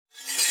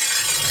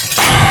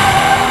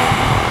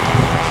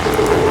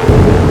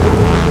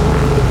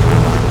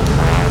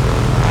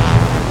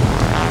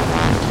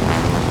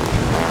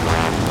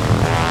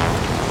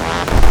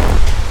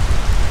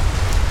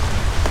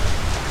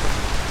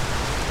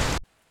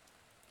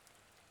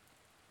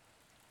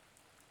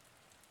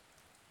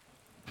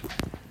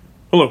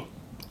Hello.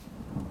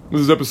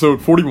 This is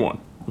episode 41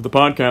 of the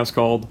podcast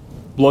called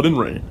Blood and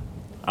Rain.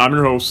 I'm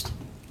your host,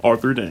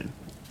 Arthur Dane.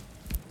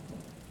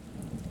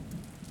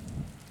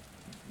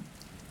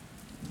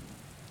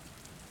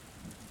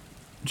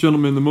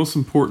 Gentlemen, the most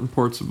important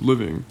parts of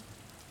living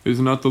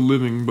is not the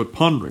living but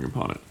pondering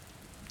upon it.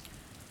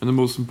 And the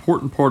most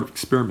important part of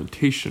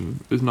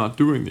experimentation is not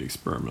doing the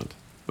experiment,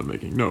 but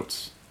making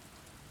notes.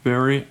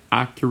 Very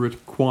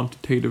accurate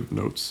quantitative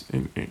notes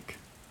in ink.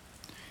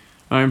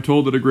 I am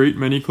told that a great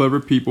many clever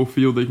people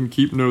feel they can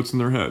keep notes in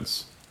their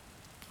heads.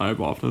 I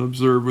have often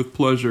observed with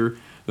pleasure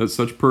that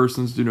such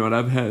persons do not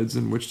have heads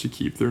in which to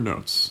keep their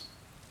notes.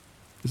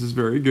 This is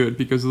very good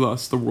because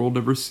thus the world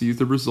never sees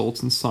the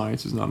results and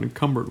science is not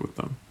encumbered with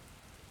them.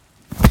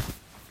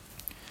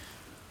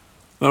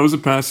 That was a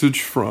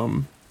passage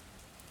from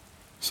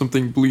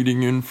something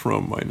bleeding in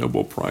from my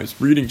Nobel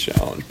Prize Reading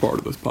Challenge part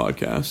of this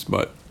podcast,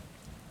 but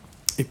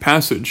a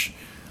passage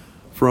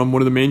from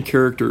one of the main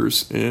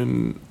characters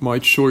in my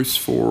choice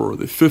for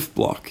the fifth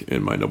block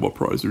in my Nobel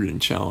Prize Reading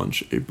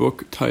Challenge, a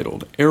book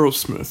titled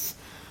Aerosmith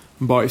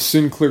by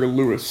Sinclair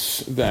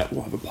Lewis that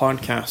will have a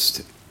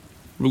podcast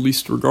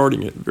released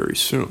regarding it very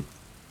soon.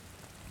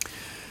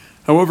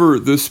 However,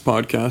 this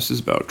podcast is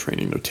about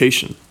training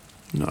notation.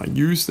 And I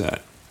use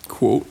that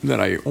quote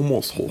that I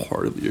almost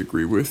wholeheartedly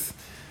agree with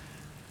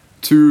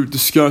to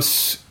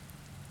discuss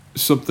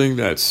something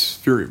that's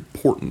very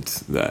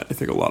important that I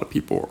think a lot of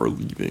people are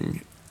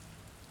leaving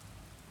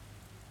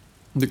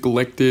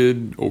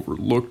neglected,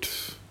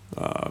 overlooked,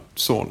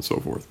 so on and so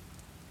forth.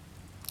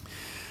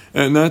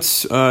 And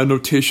that's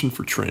notation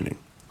for training.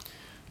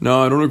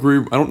 Now, I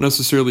don't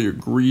necessarily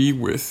agree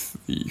with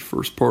the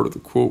first part of the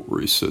quote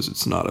where he says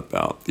it's not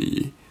about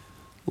the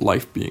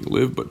life being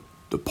lived, but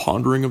the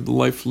pondering of the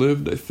life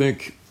lived. I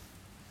think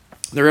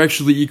they're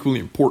actually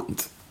equally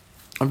important.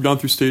 I've gone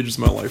through stages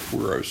in my life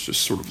where I was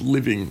just sort of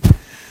living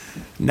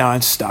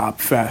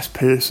non-stop,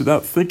 fast-paced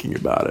without thinking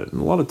about it.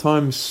 And a lot of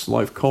times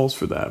life calls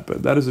for that,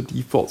 but that is a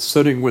default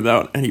setting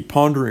without any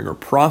pondering or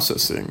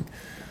processing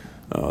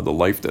the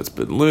life that's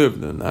been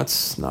lived, and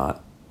that's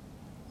not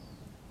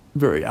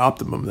very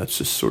optimum. That's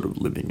just sort of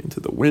living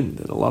into the wind.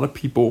 And a lot of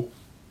people,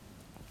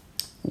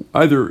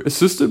 either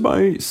assisted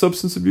by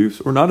substance abuse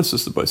or not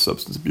assisted by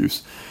substance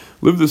abuse,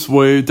 live this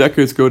way.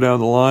 Decades go down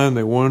the line,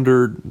 they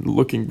wondered,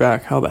 looking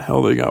back, how the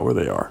hell they got where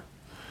they are.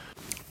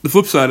 The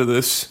flip side of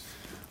this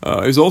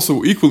is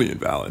also equally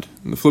invalid.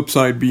 And the flip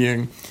side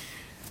being,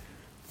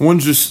 one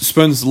just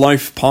spends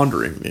life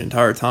pondering the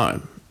entire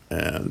time.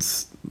 And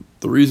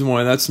the reason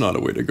why that's not a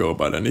way to go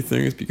about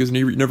anything is because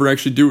you never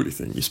actually do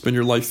anything. You spend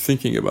your life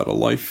thinking about a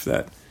life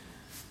that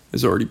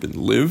has already been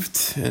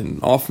lived. And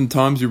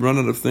oftentimes you run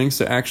out of things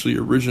to actually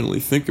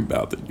originally think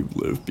about that you've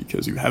lived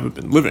because you haven't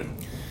been living.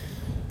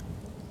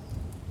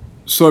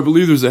 So I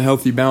believe there's a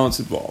healthy balance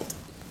involved.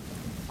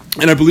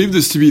 And I believe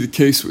this to be the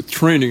case with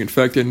training. In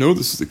fact, I know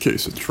this is the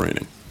case with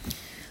training.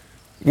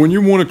 When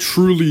you want to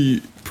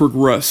truly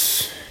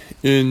progress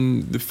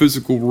in the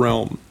physical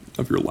realm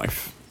of your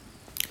life,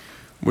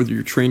 whether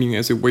you're training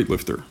as a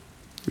weightlifter,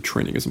 you're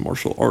training as a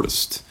martial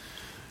artist,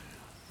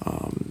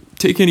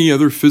 take any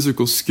other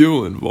physical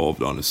skill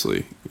involved,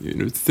 honestly.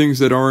 Things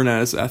that aren't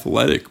as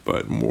athletic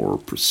but more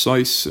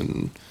precise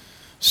and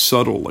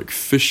subtle, like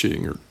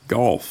fishing or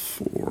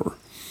golf or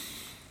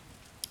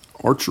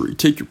archery.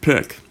 Take your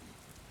pick.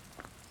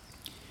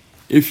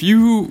 If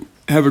you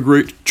have a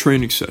great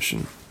training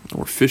session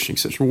or fishing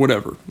session or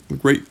whatever, a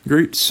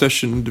great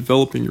session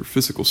developing your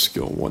physical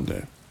skill one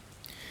day,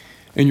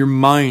 and your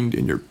mind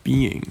and your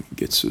being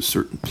gets to a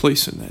certain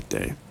place in that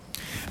day,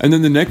 and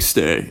then the next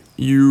day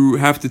you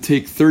have to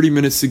take 30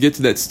 minutes to get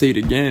to that state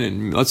again,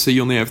 and let's say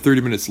you only have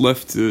 30 minutes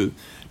left to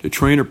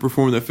train or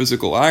perform that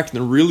physical act,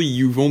 and really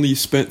you've only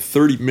spent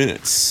 30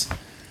 minutes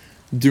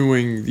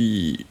doing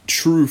the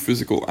true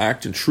physical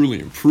act and truly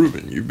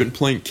improving. You've been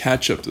playing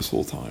catch up this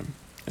whole time.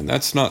 And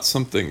that's not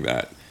something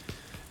that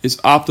is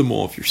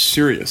optimal if you're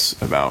serious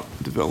about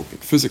developing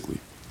physically.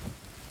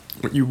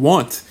 What you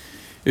want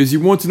is you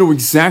want to know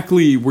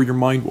exactly where your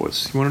mind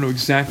was. You want to know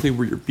exactly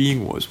where your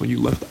being was when you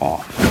left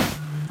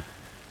off.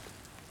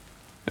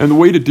 And the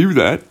way to do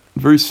that,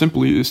 very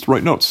simply, is to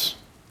write notes.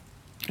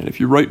 And if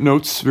you write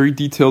notes, very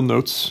detailed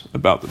notes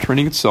about the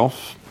training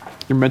itself,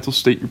 your mental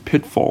state, your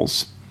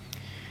pitfalls,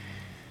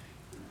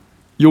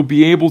 you'll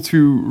be able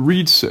to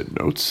read said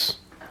notes,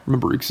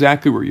 remember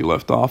exactly where you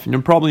left off, and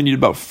you'll probably need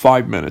about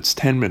 5 minutes,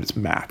 10 minutes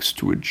max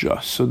to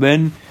adjust. So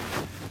then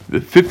the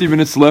 50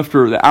 minutes left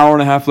or the hour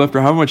and a half left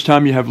or however much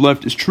time you have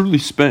left is truly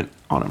spent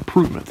on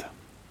improvement.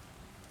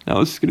 Now,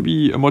 this is going to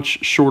be a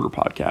much shorter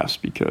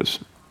podcast because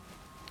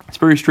it's a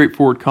very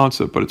straightforward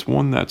concept, but it's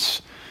one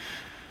that's,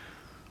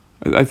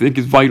 I think,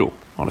 is vital,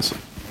 honestly.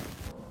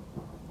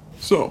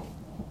 So,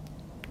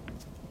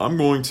 I'm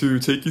going to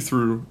take you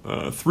through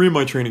 3 of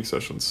my training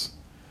sessions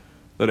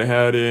that I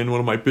had in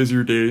one of my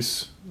busier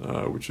days,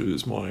 which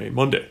is my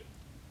Monday.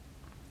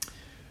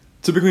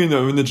 Typically,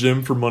 I'm in the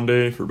gym for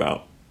Monday for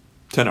about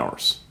 10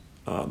 hours.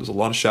 There's a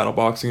lot of shadow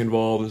boxing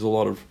involved. There's a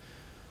lot of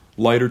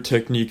lighter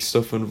technique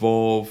stuff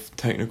involved,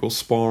 technical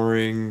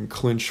sparring,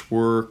 clinch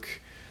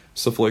work,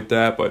 stuff like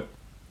that. But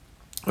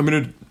I'm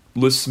going to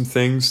list some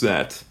things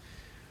that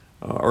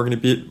are going to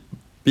be a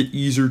bit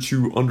easier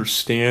to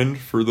understand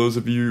for those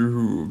of you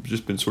who've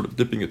just been sort of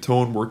dipping a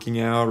toe in working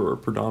out or are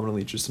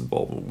predominantly just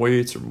involved in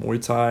weights or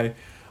Muay Thai.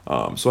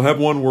 So I have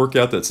one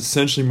workout that's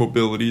essentially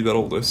mobility that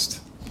I'll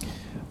list.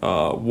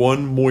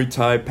 One Muay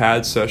Thai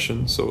pad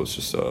session, so it's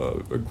just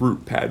a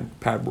group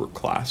pad work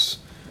class.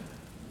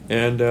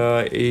 And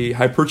a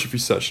hypertrophy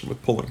session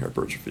with pulling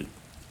hypertrophy.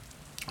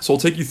 So I'll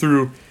take you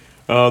through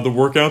the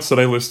workouts that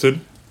I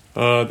listed,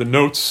 the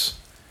notes,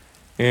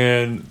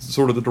 and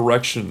sort of the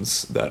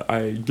directions that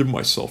I give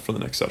myself for the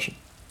next session.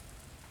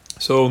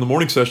 So in the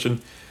morning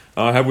session,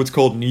 I have what's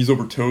called knees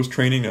over toes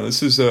training. Now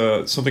this is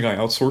something I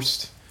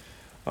outsourced.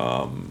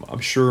 I'm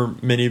sure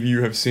many of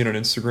you have seen on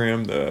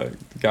Instagram the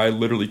guy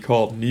literally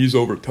called Knees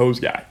Over Toes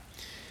Guy.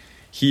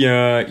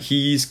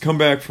 He's come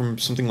back from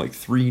something like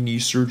 3 knee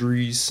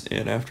surgeries,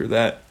 and after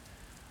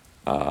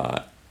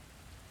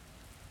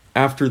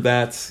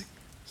that,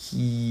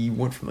 he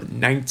went from a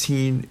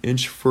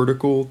 19-inch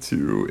vertical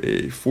to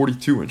a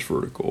 42-inch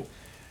vertical.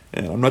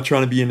 And I'm not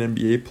trying to be an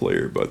NBA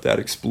player, but that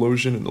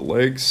explosion in the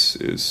legs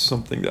is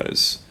something that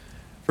is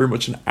very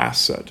much an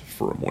asset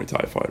for a Muay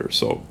Thai fighter.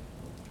 So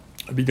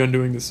I've begun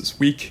doing this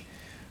week.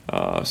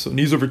 So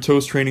knees over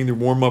toes training, the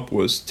warm-up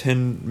was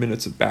 10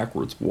 minutes of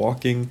backwards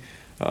walking.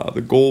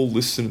 The goal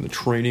listed in the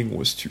training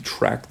was to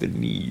track the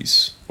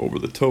knees over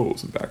the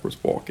toes and backwards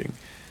walking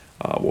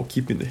while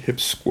keeping the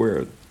hips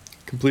square.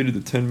 Completed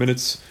the 10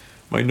 minutes.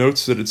 My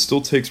notes said it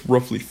still takes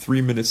roughly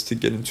 3 minutes to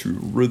get into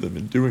rhythm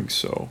in doing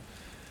so.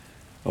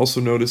 I also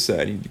noticed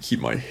that I need to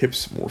keep my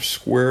hips more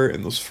square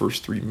in those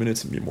first 3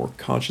 minutes and be more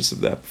conscious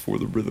of that before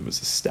the rhythm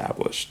is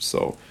established.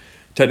 So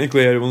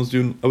technically I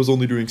was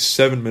only doing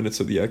 7 minutes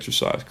of the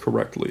exercise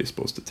correctly as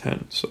opposed to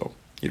 10. So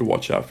you need to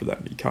watch out for that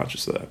and be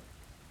conscious of that.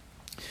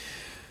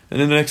 And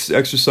then the next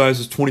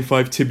exercise is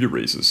 25 tibia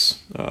raises.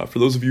 For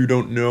those of you who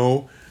don't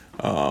know,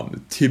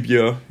 the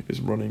tibia is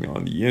running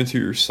on the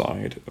anterior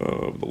side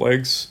of the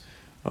legs.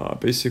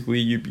 Basically,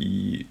 you'd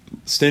be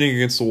standing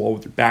against the wall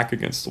with your back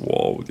against the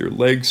wall with your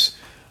legs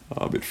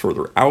a bit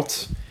further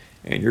out.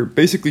 And you're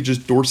basically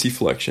just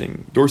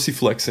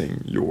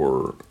dorsiflexing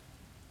your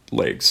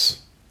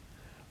legs.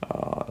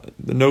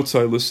 The notes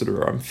I listed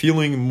are, I'm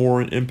feeling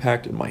more an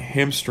impact in my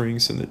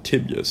hamstrings than the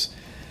tibias.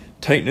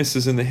 Tightness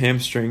is in the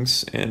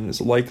hamstrings and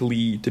is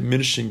likely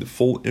diminishing the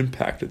full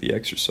impact of the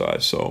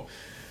exercise. So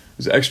it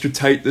was extra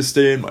tight this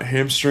day in my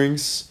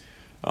hamstrings.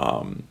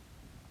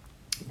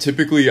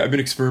 Typically, I've been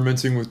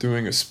experimenting with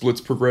doing a splits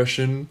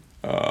progression,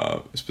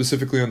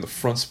 specifically on the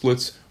front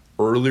splits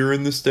earlier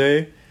in this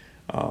day.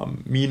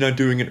 Me not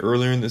doing it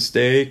earlier in this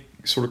day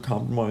sort of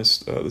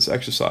compromised this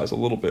exercise a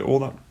little bit. Well,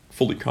 not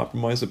fully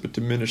compromised it, but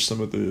diminished some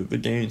of the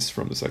gains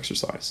from this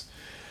exercise.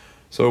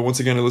 So once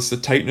again, I list the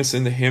tightness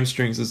in the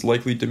hamstrings is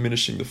likely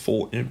diminishing the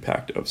full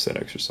impact of said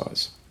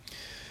exercise.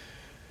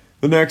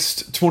 The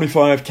next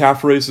 25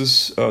 calf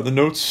raises. The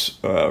notes,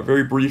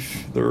 very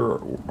brief. There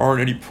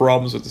aren't any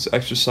problems with this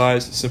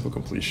exercise. It's simple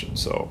completion.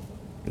 So,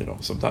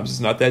 sometimes it's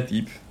not that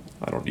deep.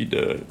 I don't need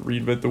to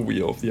reinvent the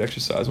wheel. If the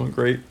exercise went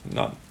great,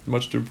 not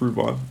much to improve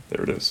on.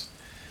 There it is.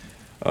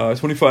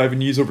 25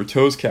 knees over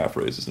toes calf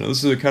raises. Now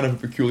this is a kind of a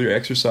peculiar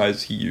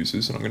exercise he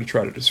uses, and I'm going to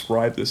try to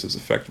describe this as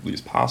effectively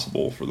as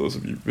possible for those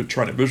of you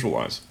trying to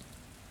visualize.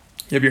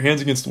 You have your hands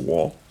against the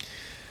wall.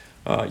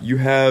 You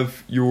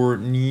have your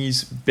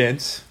knees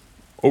bent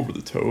over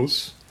the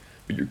toes,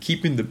 but you're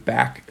keeping the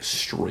back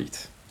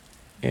straight.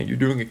 And you're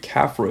doing a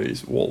calf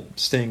raise while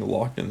staying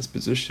locked in this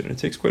position. It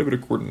takes quite a bit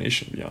of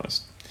coordination, to be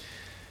honest.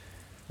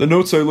 The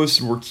notes I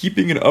listed were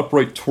keeping an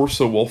upright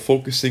torso while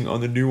focusing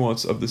on the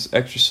nuance of this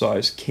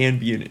exercise can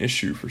be an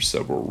issue for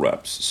several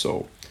reps.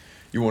 So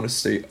you want to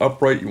stay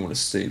upright, you want to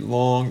stay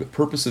long. The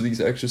purpose of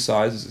these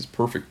exercises is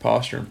perfect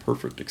posture and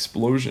perfect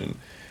explosion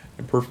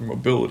and perfect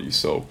mobility.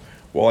 So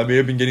while I may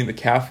have been getting the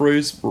calf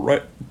raise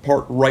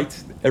part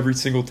right every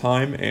single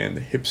time and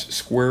the hips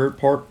squared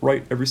part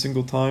right every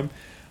single time,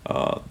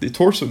 the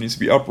torso needs to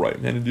be upright,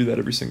 and I do that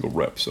every single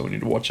rep. So I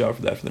need to watch out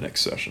for that for the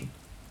next session.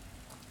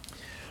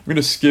 I'm going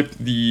to skip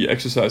the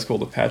exercise called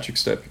the Patrick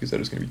step because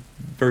that is going to be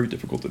very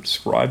difficult to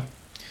describe.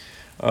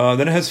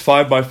 Then it has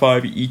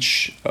 5x5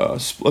 each, a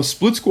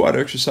split squat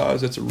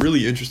exercise. That's a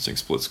really interesting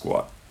split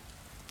squat.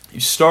 You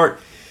start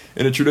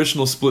in a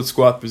traditional split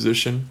squat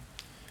position.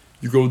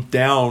 You go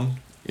down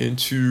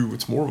into,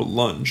 it's more of a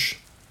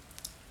lunge.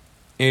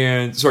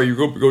 You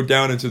go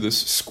down into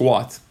this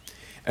squat.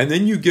 And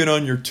then you get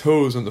on your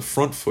toes on the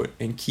front foot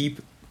and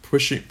keep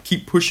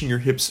pushing your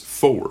hips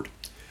forward.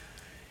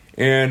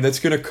 And that's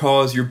going to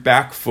cause your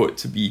back foot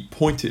to be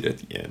pointed at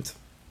the end.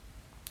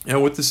 Now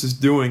what this is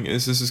doing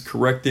is this is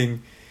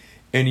correcting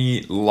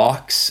any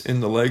locks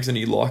in the legs,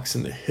 any locks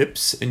in the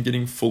hips, and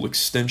getting full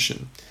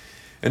extension.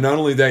 And not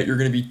only that, you're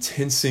going to be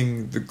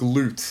tensing the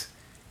glute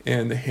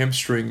and the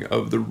hamstring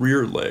of the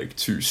rear leg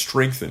to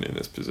strengthen in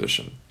this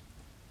position.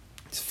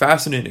 It's a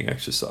fascinating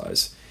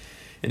exercise.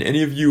 And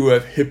any of you who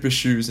have hip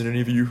issues and any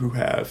of you who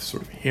have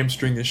sort of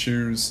hamstring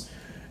issues,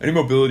 any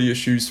mobility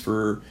issues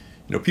for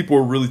People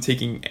are really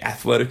taking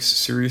athletics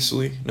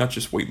seriously, not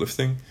just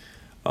weightlifting.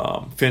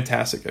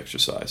 Fantastic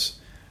exercise.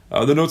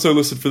 The notes I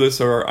listed for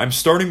this are, I'm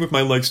starting with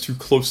my legs too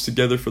close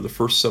together for the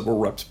first several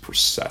reps per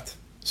set.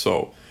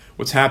 So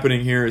what's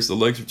happening here is the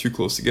legs are too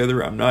close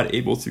together. I'm not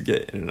able to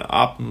get in an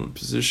optimum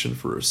position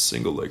for a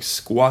single leg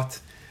squat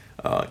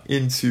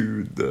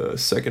into the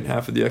second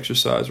half of the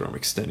exercise where I'm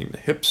extending the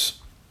hips.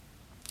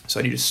 So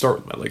I need to start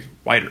with my legs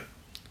wider.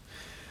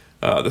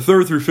 The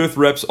third through fifth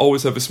reps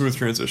always have a smooth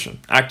transition.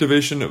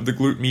 Activation of the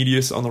glute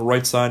medius on the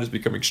right side is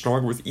becoming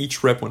stronger with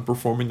each rep when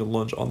performing the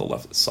lunge on the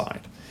left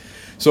side.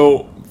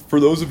 So, for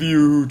those of you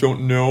who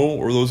don't know,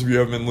 or those of you who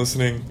haven't been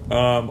listening,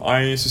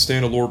 I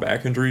sustained a lower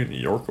back injury in New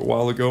York a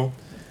while ago.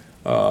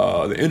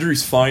 The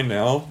injury's fine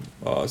now,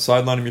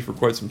 sidelining me for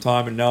quite some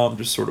time, and now I'm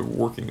just sort of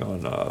working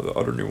on the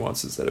other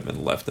nuances that have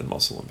been left in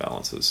muscle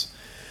imbalances.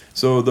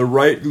 So the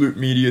right glute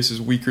medius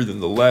is weaker than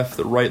the left.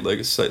 The right leg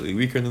is slightly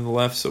weaker than the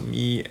left. So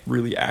me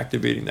really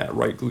activating that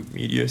right glute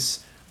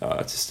medius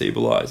to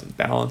stabilize and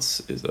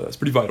balance is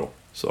pretty vital.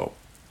 So,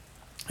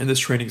 and this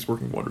training is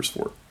working wonders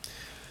for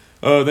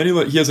it. Then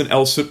he has an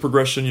L-sit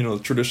progression, the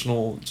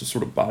traditional just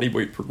sort of body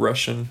weight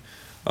progression.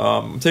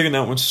 I'm taking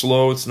that one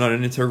slow. It's not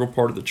an integral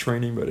part of the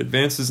training, but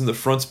advances in the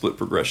front split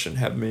progression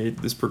have made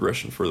this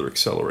progression further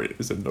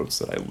accelerated, is the notes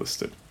that I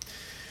listed.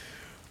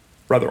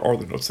 Rather, are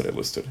the notes that I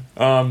listed.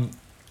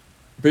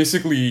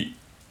 Basically,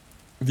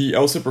 the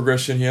L-sit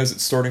progression, he has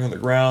it starting on the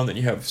ground, then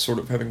you have sort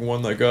of having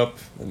one leg up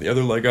and the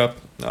other leg up.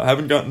 Now, I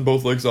haven't gotten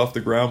both legs off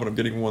the ground, but I'm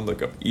getting one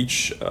leg up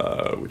each,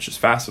 which is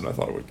faster than I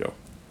thought it would go.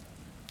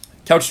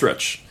 Couch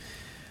stretch.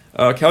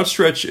 Couch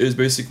stretch is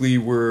basically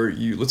where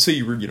let's say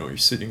you're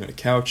sitting on a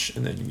couch,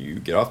 and then you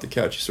get off the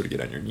couch, you sort of get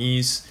on your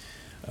knees.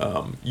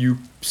 You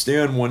stay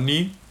on one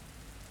knee,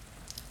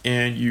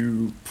 and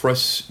you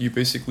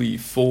basically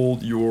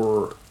fold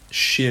your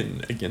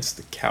shin against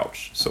the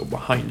couch, so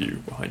behind your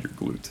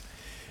glute,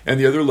 and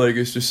the other leg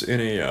is just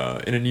in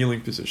a kneeling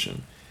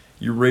position.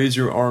 You raise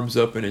your arms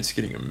up, and it's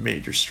getting a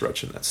major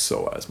stretch in that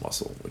psoas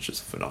muscle, which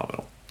is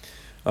phenomenal.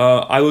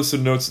 I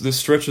listed notes. This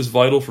stretch is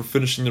vital for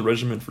finishing the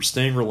regimen, for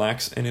staying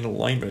relaxed and in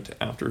alignment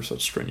after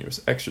such strenuous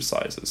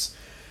exercises.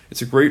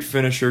 It's a great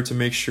finisher to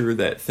make sure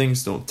that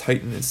things don't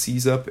tighten and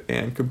seize up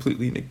and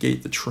completely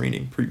negate the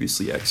training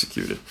previously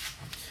executed.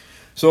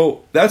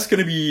 So that's going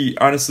to be,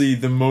 honestly,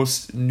 the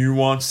most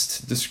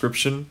nuanced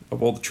description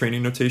of all the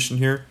training notation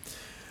here.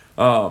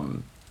 Because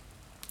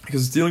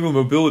it's dealing with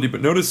mobility, but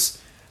notice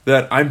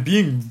that I'm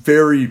being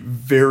very,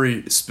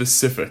 very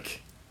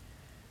specific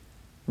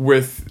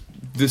with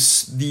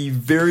the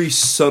very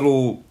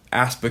subtle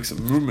aspects of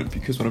movement,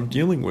 because what I'm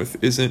dealing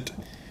with isn't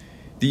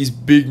these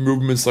big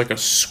movements like a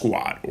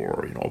squat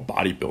or a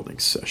bodybuilding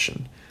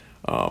session.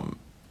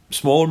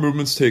 Smaller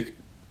movements take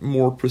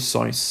more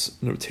precise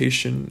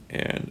notation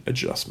and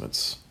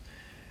adjustments,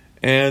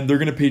 and they're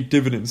going to pay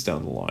dividends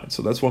down the line.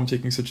 So that's why I'm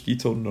taking such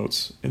detailed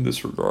notes in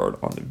this regard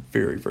on the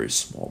very, very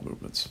small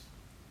movements.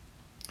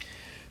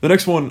 The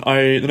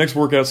next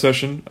workout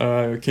session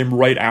came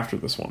right after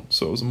this one.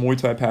 So it was a Muay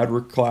Thai pad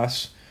work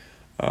class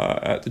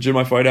at the gym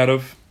I fight out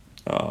of.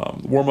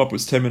 The warm-up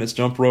was 10 minutes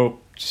jump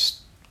rope.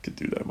 Just could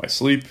do that in my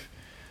sleep.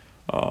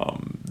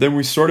 Then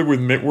we started with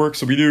mitt work.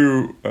 So we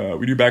do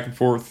back and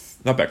forth.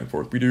 Not back and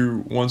forth. We do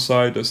one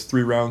side does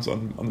 3 rounds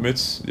on the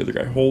mitts. The other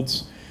guy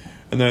holds.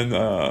 And then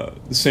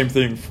the same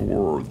thing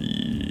for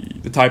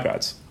the Thai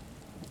pads.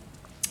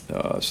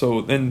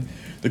 So then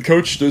the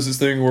coach does this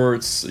thing where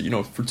it's,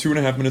 for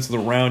 2.5 minutes of the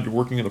round, you're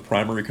working in the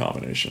primary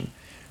combination.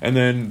 And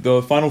then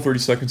the final 30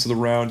 seconds of the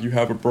round, you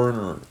have a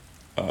burner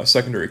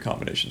secondary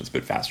combination that's a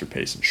bit faster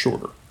paced and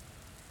shorter.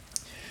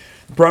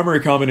 The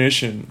primary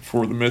combination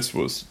for the mitts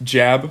was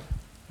jab,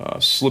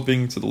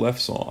 slipping to the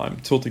left, so I'm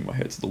tilting my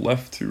head to the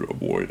left to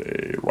avoid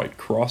a right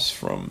cross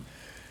from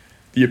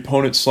the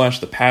opponent /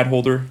 the pad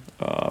holder,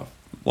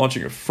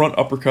 launching a front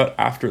uppercut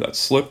after that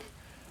slip,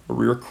 a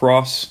rear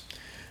cross.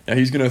 Now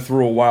he's going to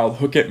throw a wild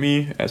hook at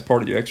me as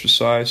part of the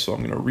exercise, so I'm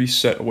going to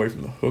reset away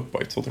from the hook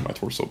by tilting my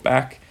torso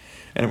back,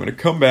 and I'm going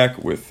to come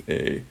back with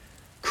a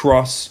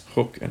cross,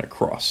 hook, and a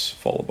cross,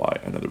 followed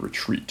by another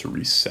retreat to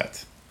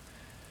reset.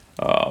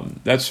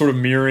 That's sort of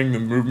mirroring the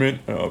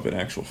movement of an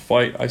actual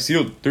fight. I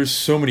see there's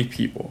so many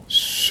people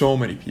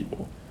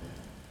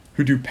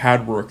who do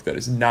pad work that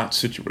is not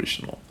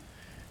situational.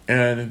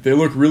 And they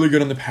look really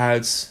good on the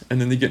pads,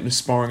 and then they get into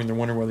sparring and they're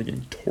wondering why they're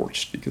getting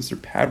torched, because their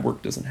pad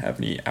work doesn't have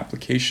any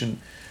application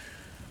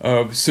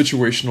of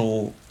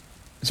situational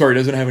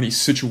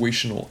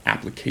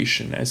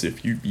application as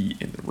if you'd be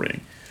in the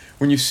ring.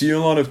 When you see a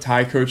lot of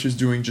Thai coaches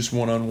doing just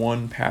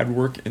one-on-one pad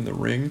work in the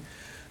ring,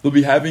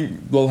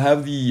 they'll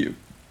have the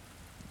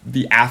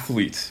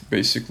athlete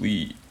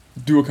basically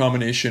do a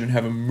combination and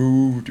have him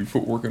move, do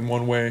footwork in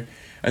one way,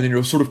 and then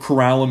you'll sort of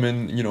corral him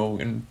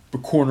in the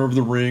corner of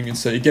the ring and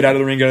say, get out of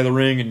the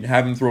ring, and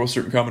have him throw a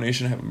certain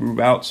combination and have him move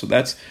out. So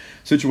that's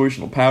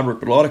situational pad work,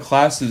 but a lot of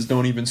classes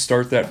don't even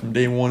start that from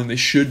day one, and they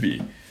should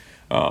be.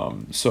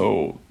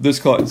 So this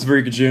class, it's a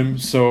very good gym,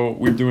 so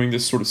we're doing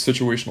this sort of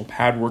situational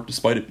pad work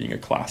despite it being a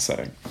class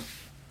setting.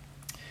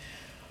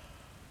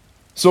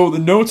 So the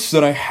notes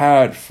that I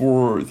had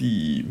for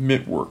the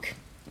mitt work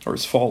are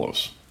as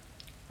follows.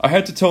 I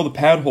had to tell the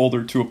pad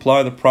holder to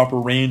apply the proper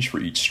range for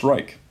each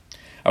strike.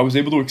 I was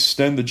able to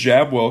extend the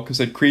jab well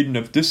because I'd created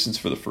enough distance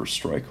for the first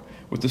strike,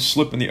 with the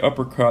slip and the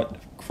uppercut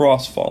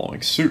cross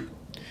following suit.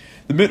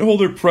 The mitt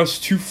holder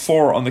pressed too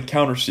far on the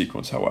counter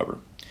sequence, however.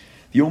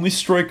 The only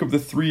strike of the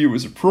three it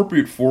was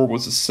appropriate for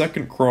was the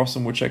second cross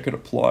in which I could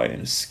apply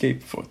an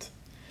escape foot.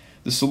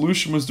 The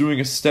solution was doing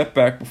a step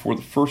back before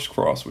the first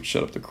cross, which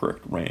set up the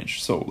correct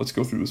range. So let's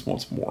go through this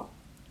once more.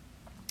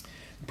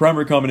 The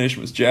primary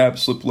combination was jab,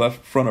 slip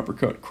left, front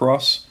uppercut,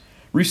 cross,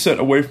 reset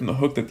away from the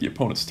hook that the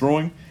opponent's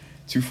throwing,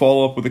 to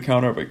follow up with a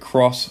counter of a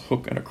cross,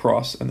 hook, and a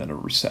cross, and then a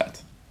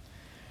reset.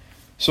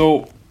 So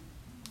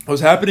what was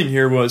happening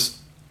here was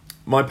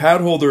my pad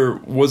holder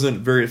wasn't a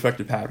very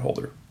effective pad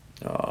holder.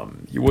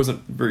 He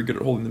wasn't very good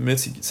at holding the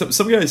mitts.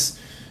 Some guys,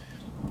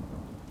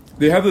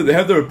 they have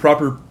the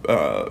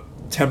proper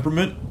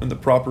temperament and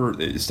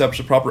they establish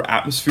a proper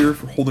atmosphere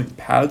for holding the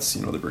pads.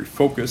 They're very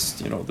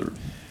focused.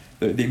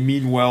 They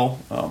mean well.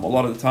 A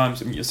lot of the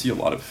times, you see a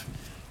lot of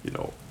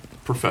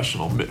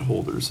professional mitt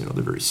holders. They're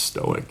very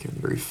stoic and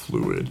very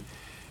fluid,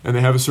 and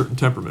they have a certain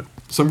temperament.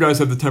 Some guys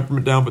have the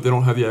temperament down, but they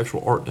don't have the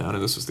actual art down,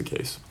 and this was the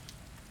case.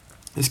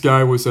 This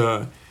guy was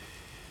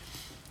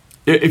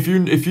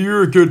if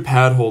you're a good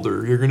pad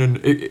holder, you're gonna,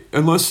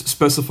 unless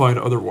specified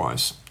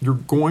otherwise, you're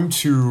going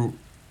to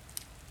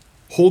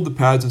hold the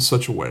pads in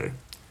such a way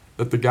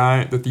that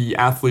the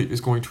athlete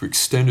is going to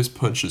extend his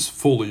punches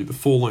fully, the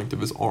full length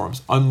of his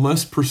arms,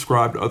 unless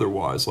prescribed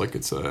otherwise. Like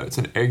it's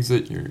an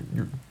exit,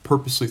 you're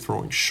purposely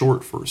throwing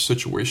short for a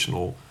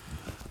situational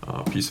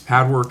piece of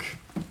pad work.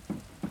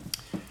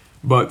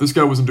 But this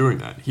guy wasn't doing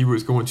that. He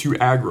was going too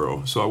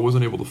aggro, so I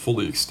wasn't able to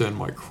fully extend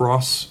my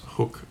cross,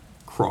 hook,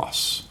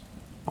 cross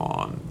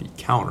on the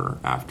counter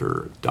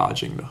after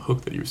dodging the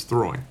hook that he was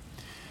throwing.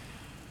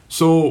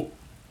 So,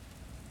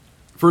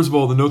 first of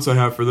all, the notes I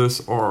have for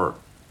this are,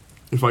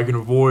 if I can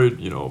avoid,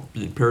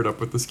 being paired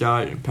up with this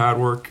guy in pad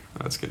work,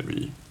 that's going to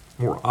be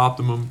more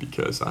optimum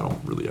because I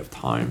don't really have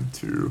time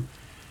to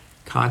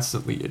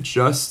constantly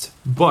adjust.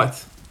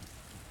 But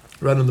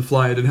right on the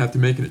fly, I didn't have to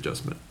make an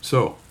adjustment.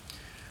 So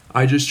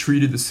I just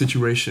treated the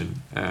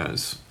situation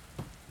as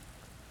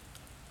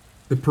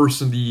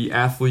the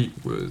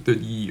athlete,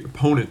 the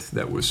opponent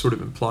that was sort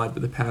of implied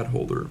by the pad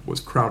holder was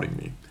crowding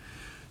me.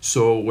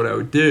 So what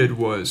I did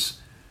was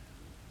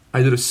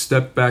I did a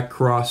step back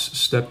cross,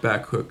 step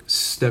back hook,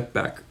 step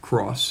back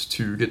cross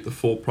to get the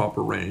full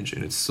proper range,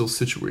 and it still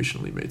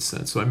situationally made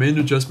sense. So I made an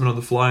adjustment on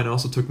the fly, and I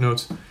also took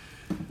notes.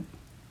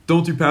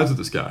 Don't do pads with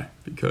this guy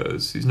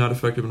because he's not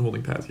effective in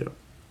holding pads yet.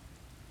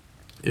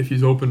 If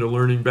he's open to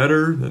learning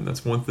better, then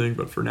that's one thing,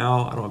 but for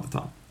now, I don't have the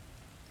time.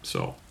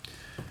 So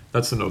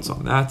that's the notes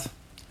on that.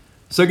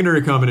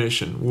 Secondary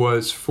combination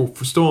was, for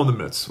still on the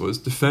mitts, was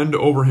defend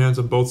overhands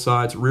on both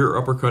sides, rear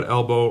uppercut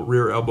elbow,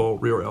 rear elbow,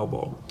 rear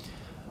elbow.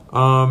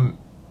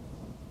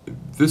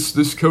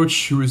 This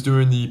coach who was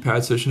doing the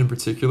pad session in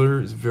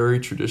particular is very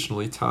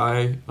traditionally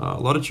Thai. A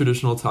lot of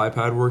traditional Thai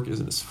pad work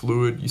isn't as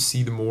fluid. You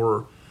see the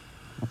more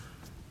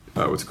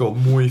what's called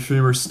Muay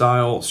Femur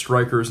style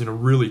strikers,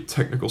 really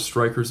technical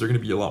strikers. They're going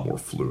to be a lot more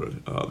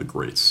fluid. The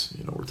greats,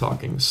 we're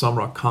talking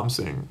Samrak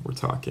Kamsing, we're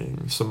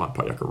talking Samat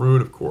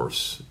Payakarun, of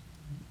course,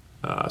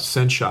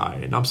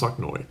 Senchai, Namsak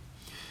Noi.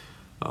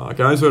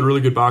 Guys who had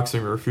really good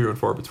boxing are few and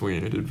far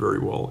between and did very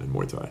well in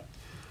Muay Thai.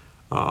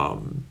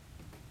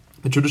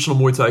 The traditional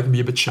Muay Thai can be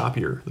a bit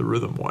choppier, the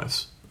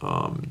rhythm-wise.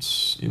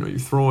 You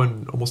throw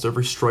in almost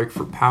every strike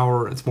for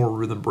power, and it's more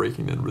rhythm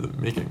breaking than rhythm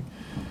making.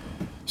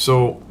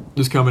 So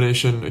this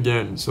combination,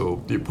 again,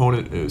 so the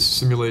opponent is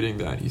simulating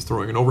that he's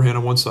throwing an overhand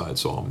on one side,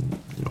 so I'm,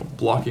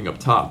 blocking up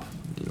top,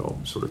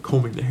 sort of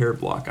combing the hair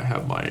block. I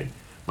have my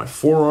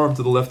forearm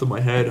to the left of my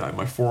head, I have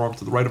my forearm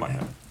to the right of my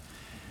head.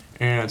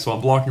 And so I'm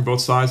blocking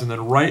both sides, and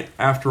then right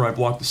after I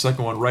block the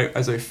second one, right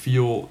as I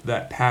feel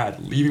that pad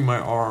leaving my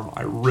arm,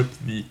 I rip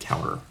the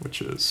counter,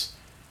 which is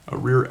a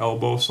rear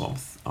elbow. So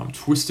I'm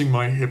twisting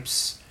my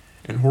hips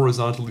and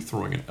horizontally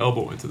throwing an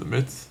elbow into the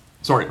mitt.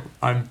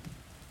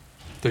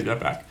 Take that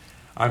back.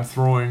 I'm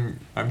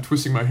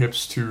twisting my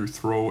hips to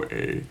throw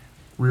a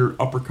rear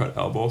uppercut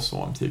elbow.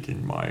 So I'm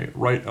taking my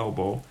right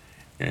elbow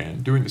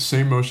and doing the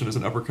same motion as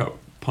an uppercut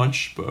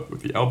punch, but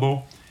with the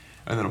elbow.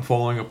 And then I'm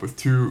following up with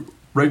two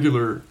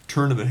regular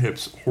turn of the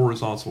hips,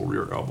 horizontal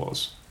rear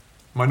elbows.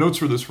 My notes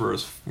for this were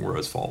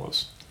as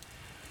follows.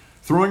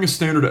 Throwing a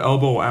standard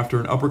elbow after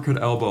an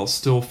uppercut elbow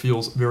still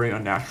feels very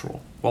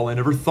unnatural. While I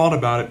never thought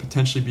about it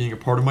potentially being a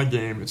part of my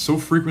game, it's so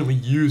frequently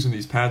used in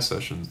these pad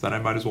sessions that I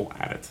might as well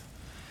add it.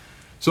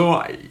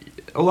 So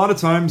a lot of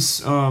times,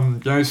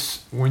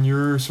 guys, when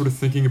you're sort of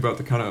thinking about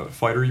the kind of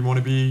fighter you want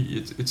to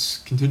be, it's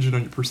contingent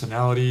on your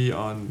personality,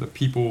 on the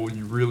people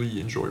you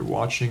really enjoy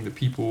watching, the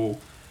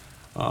people,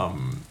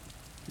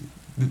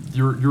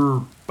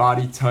 your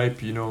body type,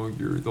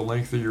 the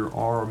length of your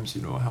arms,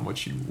 how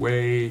much you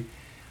weigh,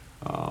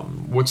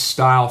 what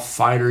style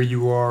fighter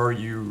you are.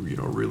 You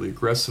really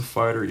aggressive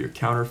fighter, you're a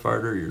counter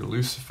fighter, you're an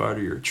elusive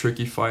fighter, you're a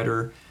tricky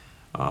fighter.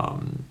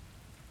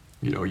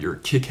 you're a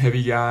kick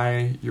heavy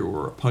guy,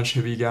 you're a punch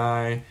heavy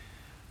guy,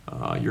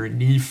 you're a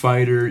knee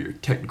fighter, you're a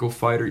technical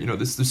fighter.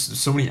 There's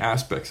so many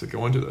aspects that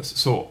go into this.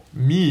 So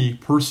me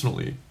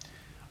personally,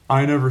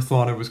 I never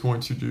thought I was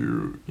going to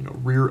do,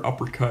 rear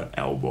uppercut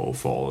elbow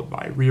followed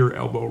by rear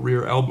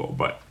elbow.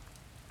 But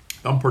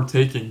I'm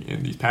partaking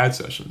in these pad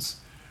sessions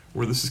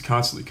where this is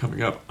constantly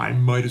coming up. I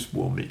might as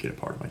well make it a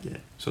part of my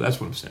game. So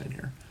that's what I'm saying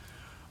here.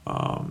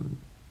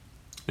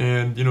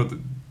 And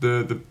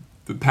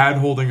the pad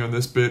holding on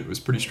this bit was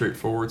pretty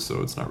straightforward,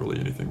 so it's not really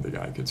anything the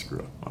guy could screw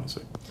up,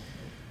 honestly.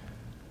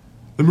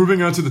 Then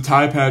moving on to the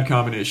Thai pad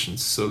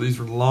combinations. So these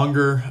are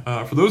longer.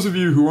 For those of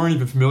you who aren't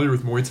even familiar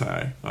with Muay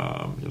Thai,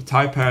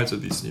 Thai pads are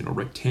these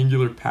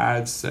rectangular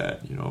pads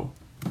that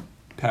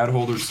pad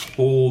holders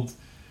hold.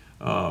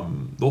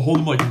 They'll hold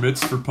them like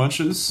mitts for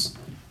punches,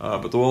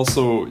 but they'll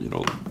also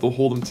they'll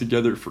hold them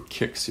together for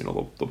kicks.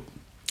 They'll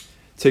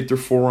take their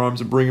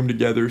forearms and bring them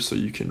together so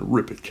you can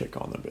rip a kick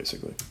on them,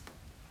 basically.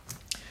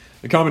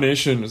 The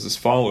combination is as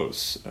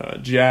follows.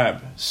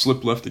 Jab,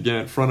 slip left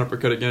again, front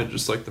uppercut again,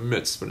 just like the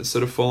mitts, but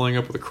instead of following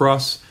up with a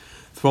cross,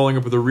 following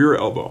up with a rear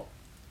elbow.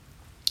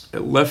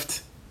 A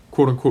left,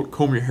 quote-unquote,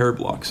 comb your hair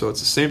block. So it's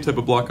the same type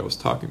of block I was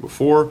talking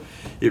before.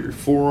 You have your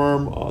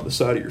forearm on the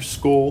side of your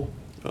skull,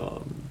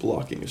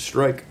 blocking a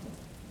strike.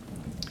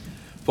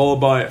 Followed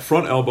by a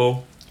front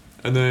elbow.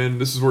 And then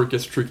this is where it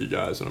gets tricky,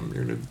 guys, and I'm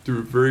going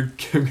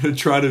to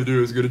try to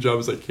do as good a job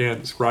as I can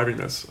describing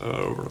this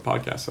over a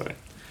podcast setting.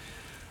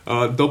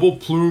 Double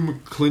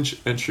plume clinch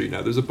entry.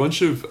 Now, there's a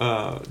bunch of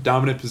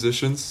dominant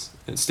positions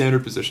and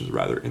standard positions,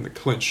 rather, in the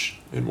clinch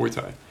in Muay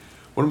Thai.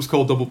 One of them is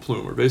called double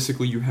plume, where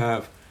basically you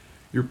have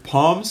your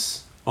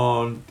palms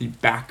on the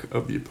back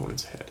of the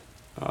opponent's head.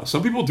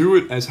 Some people do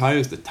it as high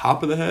as the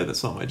top of the head.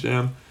 That's not my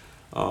jam.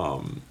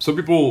 Some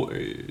people...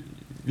 a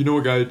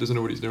guy that doesn't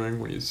know what he's doing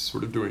when he's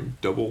sort of doing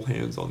double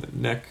hands on the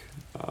neck.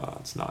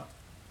 It's not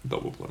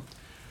double plume.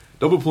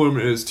 Double plume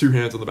is two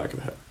hands on the back of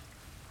the head.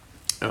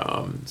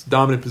 It's a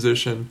dominant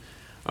position.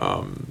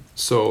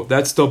 So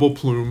that's double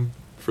plume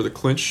for the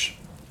clinch.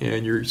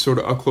 And you're sort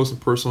of up close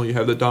and personal. You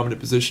have the dominant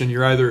position.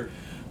 You're either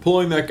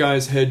pulling that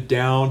guy's head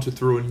down to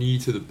throw a knee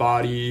to the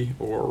body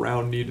or a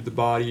round knee to the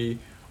body,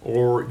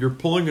 or you're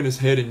pulling on his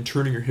head and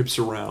turning your hips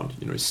around.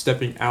 He's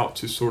stepping out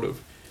to sort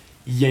of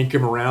yank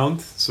him around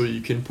so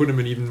you can put him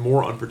in even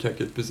more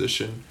unprotected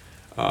position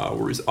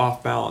where he's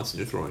off balance and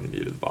you're throwing a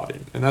knee to the body.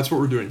 And that's what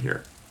we're doing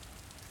here.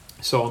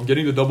 So I'm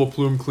getting the double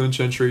plume clinch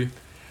entry.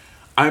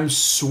 I'm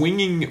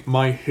swinging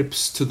my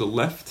hips to the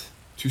left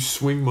to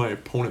swing my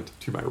opponent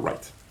to my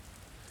right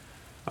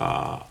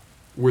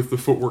with the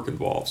footwork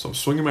involved. So I'm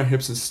swinging my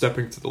hips and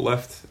stepping to the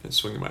left and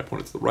swinging my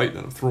opponent to the right.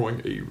 Then I'm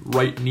throwing a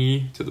right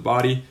knee to the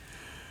body.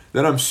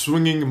 Then I'm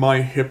swinging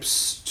my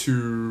hips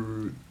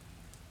to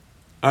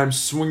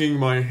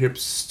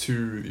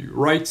the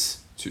right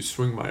to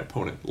swing my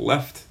opponent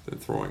left, then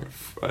throwing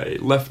a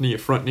left knee, a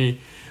front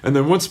knee. And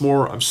then once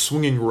more, I'm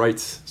swinging right,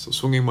 so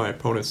swinging my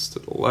opponents to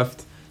the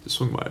left to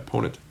swing my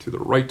opponent to the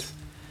right,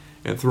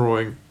 and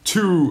throwing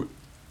two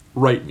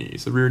right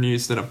knees, the rear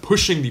knees. Then I'm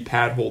pushing the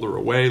pad holder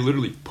away,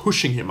 literally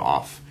pushing him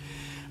off.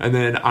 And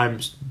then I'm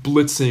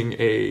blitzing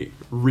a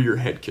rear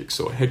head kick,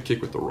 so a head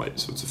kick with the right.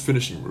 So it's a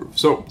finishing move.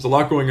 So there's a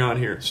lot going on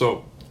here. So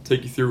I'll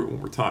take you through it one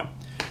more time.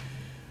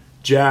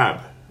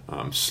 Jab.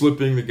 I'm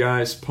slipping the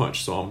guy's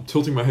punch, so I'm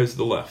tilting my head to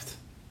the left.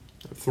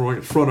 I'm throwing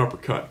a front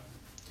uppercut.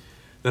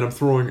 Then I'm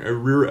throwing a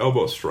rear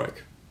elbow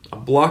strike.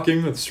 I'm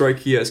blocking the strike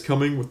he has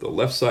coming with the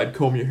left side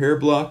comb your hair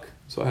block.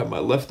 So I have my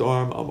left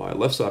arm on my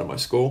left side of my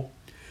skull.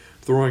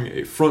 Throwing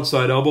a front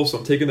side elbow, so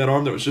I'm taking that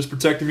arm that was just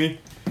protecting me,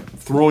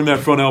 throwing that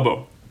front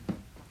elbow.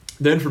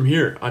 Then from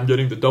here, I'm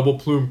getting the double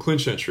plume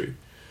clinch entry.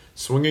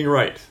 Swinging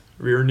right,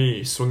 rear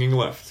knee, swinging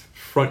left,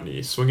 front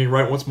knee, swinging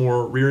right once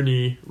more, rear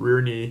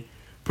knee,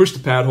 push the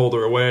pad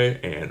holder away,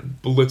 and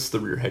blitz the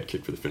rear head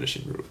kick for the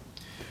finishing move.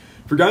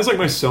 For guys like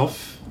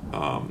myself,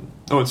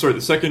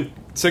 the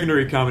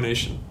secondary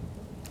combination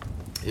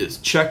is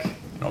check.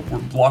 We're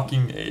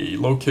blocking a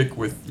low kick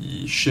with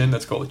the shin,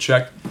 that's called a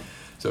check.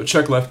 So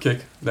check left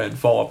kick, then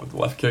follow up with the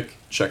left kick,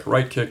 check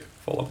right kick,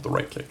 follow up with the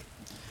right kick.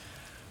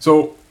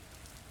 So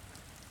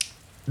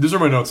these are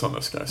my notes on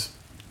this, guys.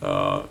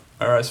 Are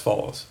as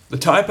follows. The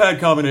Thai pad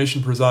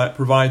combination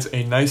provides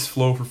a nice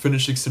flow for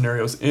finishing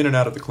scenarios in and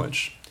out of the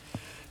clinch.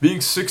 Being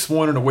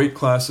 6'1" in a weight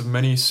class of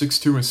many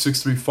 6'2" and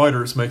 6'3"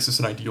 fighters makes this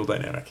an ideal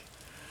dynamic.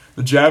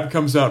 The jab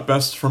comes out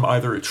best from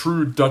either a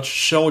true Dutch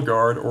shell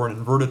guard or an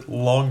inverted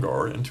long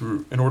guard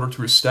in order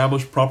to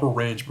establish proper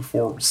range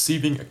before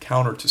receiving a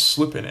counter to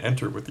slip and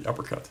enter with the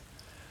uppercut.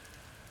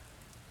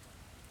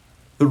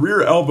 The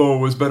rear elbow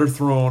was better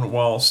thrown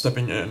while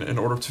stepping in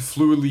order to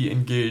fluidly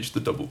engage the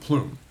double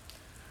plume.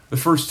 The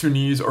first two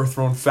knees are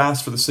thrown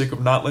fast for the sake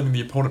of not letting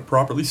the opponent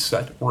properly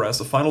set, whereas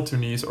the final two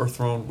knees are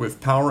thrown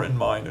with power in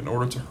mind in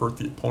order to hurt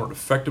the opponent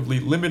effectively,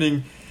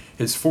 limiting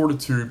his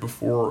fortitude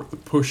before the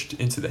pushed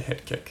into the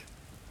head kick.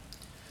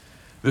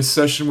 This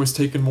session was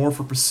taken more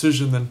for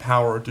precision than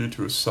power due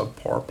to a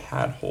subpar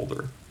pad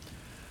holder.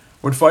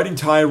 When fighting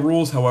Thai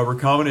rules, however,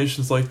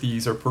 combinations like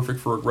these are perfect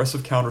for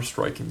aggressive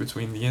counter-striking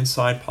between the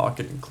inside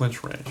pocket and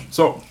clinch range.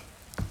 So,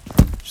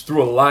 just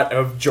threw a lot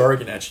of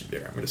jargon at you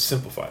there. I'm going to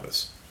simplify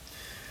this.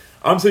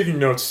 I'm taking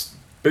notes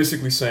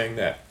basically saying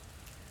that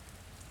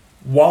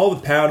while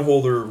the pad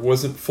holder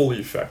wasn't fully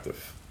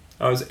effective,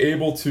 I was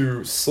able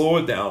to slow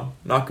it down,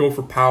 not go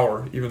for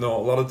power, even though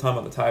a lot of the time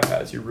on the Thai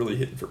pads you're really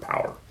hitting for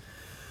power,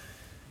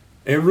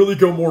 and really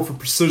go more for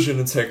precision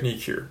and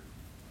technique here.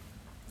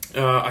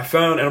 I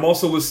found, and I'm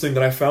also listing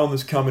that I found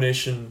this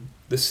combination,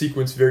 this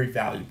sequence, very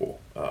valuable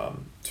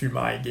to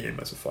my game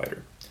as a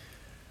fighter.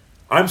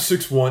 I'm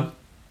 6'1".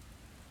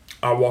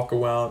 I walk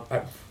around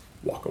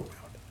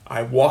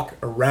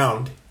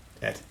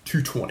at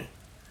 220.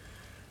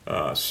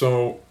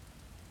 So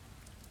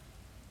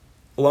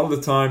a lot of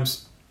the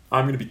times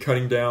I'm going to be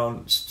cutting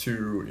down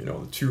to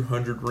the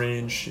 200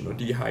 range,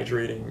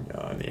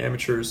 dehydrating in the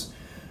amateurs.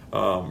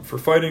 For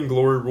fighting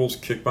Glory Rules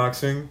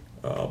kickboxing,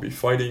 I'll be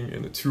fighting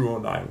in the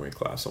 209 weight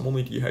class. I'm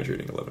only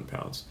dehydrating 11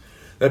 pounds.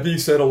 That being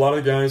said, a lot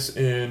of guys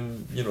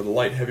in the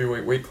light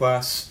heavyweight weight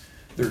class,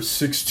 they're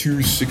 6'2",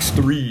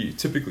 6'3",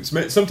 typically.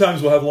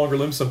 Sometimes we'll have longer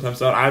limbs,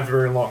 sometimes not. I have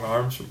very long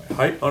arms for my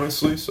height,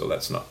 honestly, so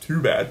that's not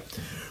too bad.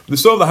 But they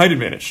still have the height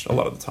advantage a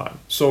lot of the time.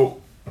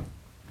 So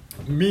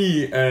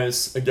me,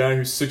 as a guy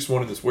who's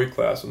 6'1" in this weight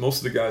class, and most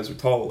of the guys are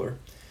taller,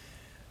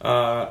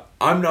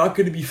 I'm not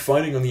going to be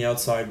fighting on the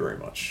outside very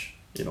much.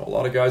 A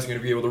lot of guys are going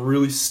to be able to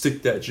really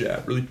stick that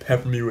jab, really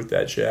pepper me with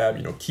that jab,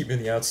 keep me on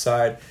the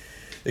outside.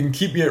 They can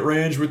keep me at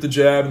range with the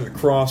jab and the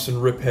cross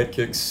and rip head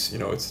kicks.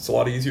 It's a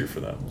lot easier for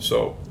them.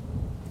 So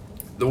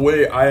the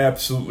way I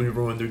absolutely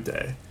ruin their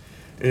day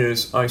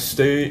is I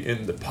stay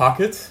in the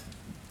pocket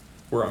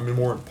where I'm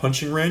more in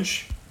punching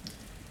range,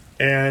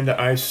 and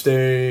I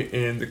stay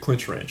in the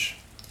clinch range.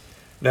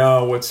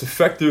 Now, what's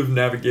effective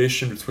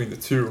navigation between the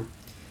two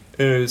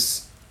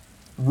is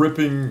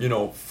ripping,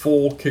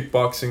 full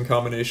kickboxing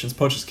combinations,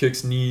 punches,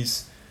 kicks,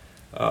 knees,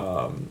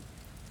 in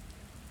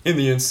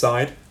the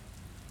inside,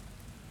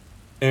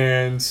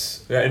 and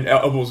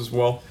elbows as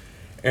well,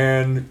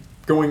 and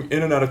going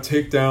in and out of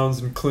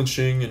takedowns and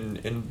clinching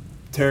and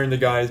tearing the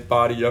guy's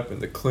body up in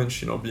the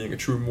clinch, being a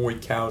true Muay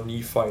Thai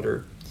knee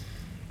fighter,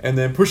 and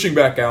then pushing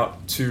back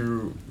out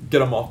to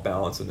get him off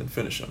balance and then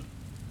finish him.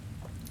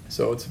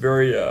 So it's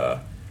very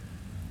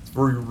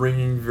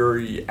ringing,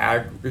 very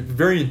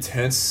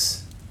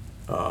intense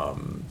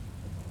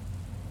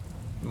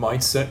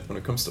mindset when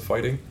it comes to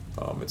fighting.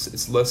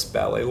 It's less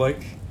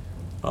ballet-like.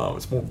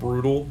 It's more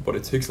brutal, but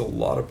it takes a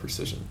lot of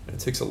precision. And it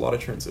takes a lot of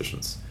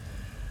transitions.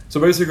 So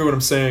basically what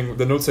I'm saying,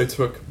 the notes I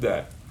took,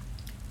 that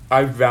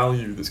I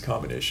value this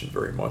combination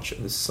very much,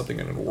 and this is something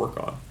I'm going to work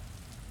on.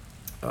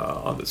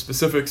 On the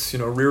specifics,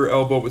 rear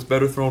elbow was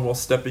better thrown while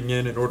stepping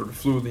in order to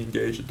fluidly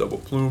engage a double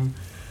plume.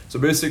 So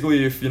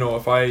basically,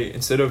 if I,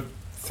 instead of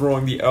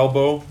throwing the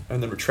elbow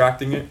and then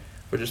retracting it,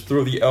 but just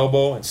throw the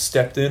elbow and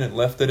stepped in and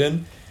left it in,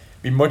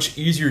 it'd be much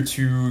easier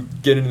to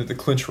get into the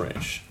clinch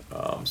range.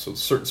 So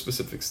certain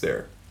specifics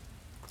there.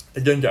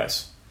 Again,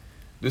 guys,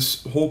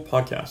 this whole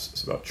podcast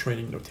is about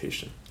training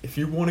notation. If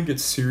you want to get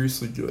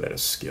seriously good at a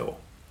skill,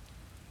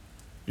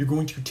 you're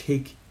going to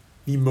take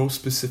the most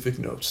specific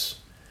notes.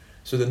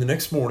 So then the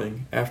next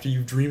morning, after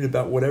you've dreamed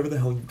about whatever the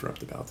hell you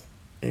dreamt about,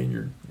 and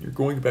you're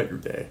going about your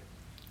day,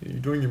 you're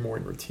doing your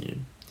morning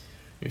routine,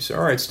 you say,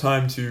 all right, it's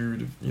time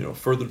to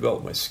further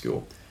develop my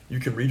skill. You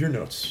can read your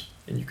notes,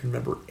 and you can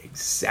remember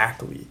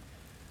exactly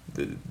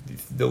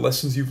the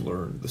lessons you've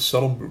learned, the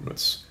subtle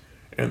movements,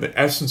 and the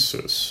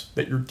essences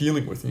that you're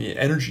dealing with, and the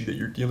energy that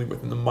you're dealing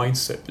with, and the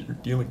mindset that you're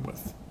dealing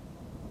with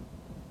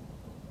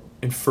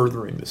in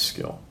furthering this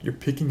skill. You're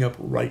picking up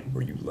right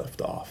where you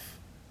left off.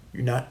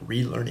 You're not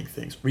relearning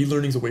things.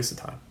 Relearning's a waste of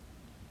time.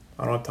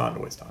 I don't have time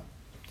to waste time.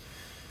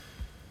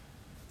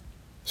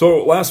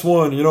 So last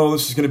one,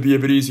 this is going to be a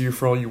bit easier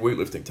for all you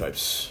weightlifting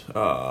types.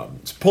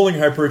 It's pulling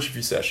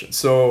hypertrophy session.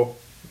 So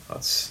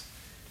that's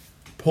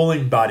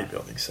pulling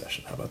bodybuilding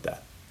session. How about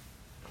that?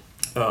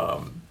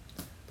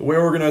 The way I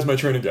organize my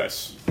training,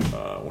 guys,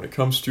 when it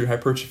comes to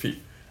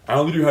hypertrophy, I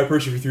only do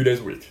hypertrophy 3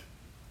 days a week.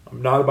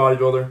 I'm not a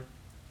bodybuilder.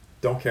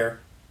 Don't care.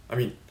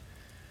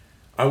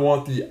 I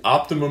want the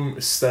optimum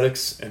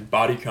aesthetics and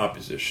body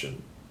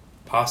composition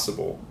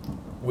possible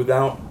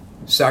without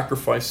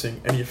sacrificing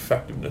any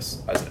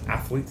effectiveness as an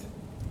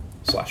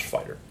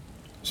athlete/fighter.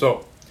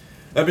 So,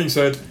 that being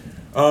said,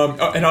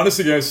 and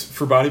honestly, guys,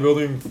 for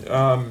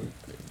bodybuilding,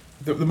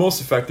 the most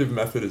effective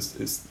method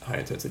is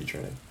high-intensity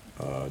training.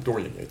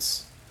 Dorian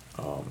Yates.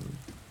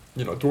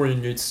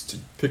 Dorian Yates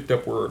picked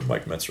up where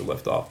Mike Mentzer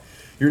left off.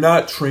 You're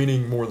not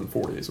training more than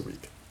 4 days a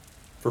week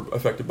for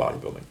effective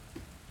bodybuilding.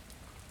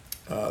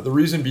 The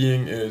reason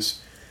being is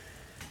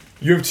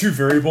you have two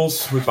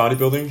variables with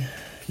bodybuilding.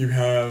 You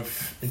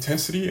have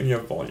intensity and you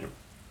have volume.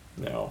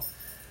 Now,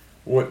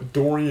 what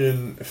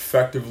Dorian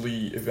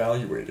effectively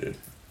evaluated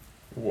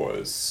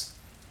was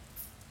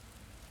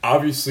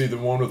obviously the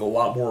one with a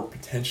lot more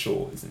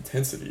potential is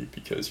intensity,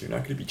 because you're not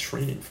going to be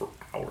training for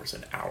hours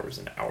and hours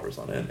and hours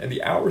on end. And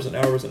the hours and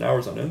hours and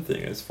hours on end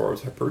thing, as far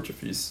as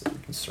hypertrophy is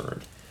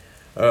concerned,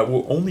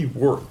 will only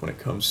work when it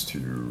comes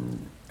to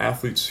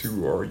athletes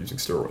who are using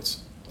steroids.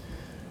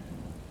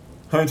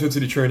 High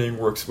intensity training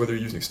works whether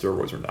you're using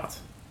steroids or not.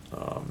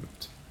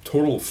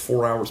 Total of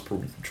 4 hours per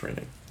week of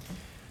training.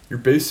 You're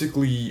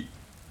basically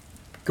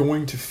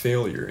going to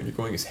failure and you're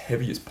going as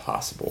heavy as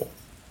possible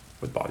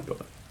with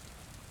bodybuilding.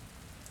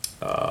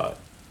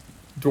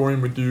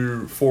 Dorian would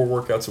do 4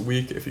 workouts a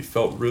week. If he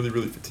felt really,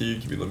 really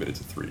fatigued, he'd be limited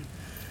to 3.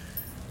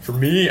 For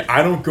me,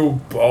 I don't go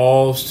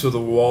balls to the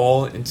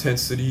wall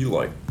intensity,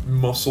 like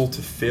muscle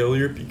to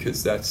failure,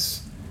 because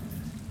that's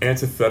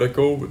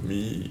antithetical with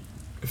me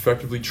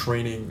effectively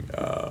training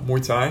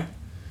Muay Thai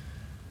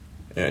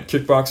and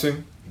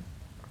kickboxing.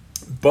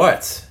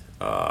 But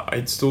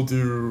I'd still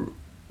do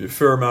a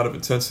fair amount of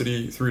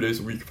intensity, 3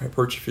 days a week of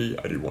hypertrophy.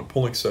 I do 1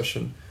 pulling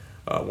session,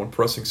 1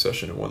 pressing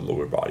session, and 1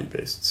 lower body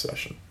based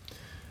session.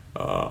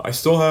 I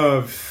still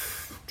have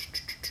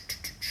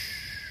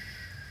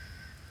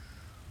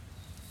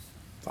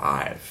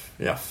 5.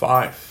 Yeah,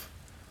 5.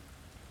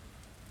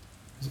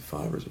 Is it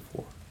 5 or is it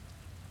 4?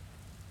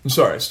 I'm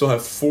sorry, I still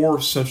have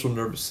 4 central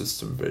nervous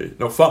system based.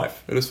 No,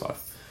 5. It is 5.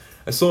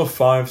 I still have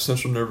 5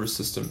 central nervous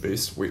system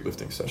based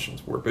weightlifting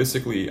sessions where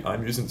basically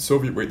I'm using the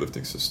Soviet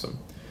weightlifting system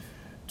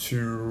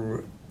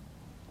to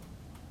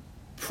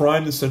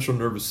prime the central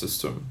nervous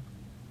system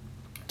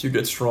to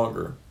get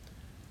stronger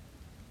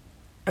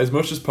as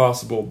much as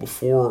possible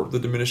before the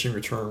diminishing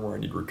return where I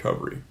need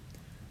recovery.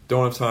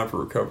 Don't have time for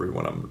recovery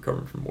when I'm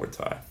recovering from Muay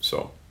Thai.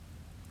 So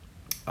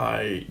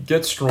I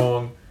get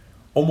strong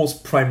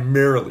almost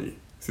primarily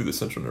through the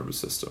central nervous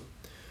system.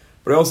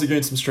 But I also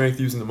gain some strength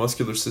using the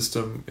muscular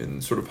system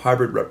in sort of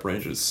hybrid rep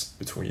ranges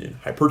between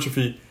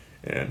hypertrophy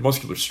and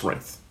muscular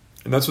strength.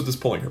 And that's what this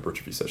pulling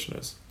hypertrophy session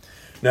is.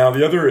 Now,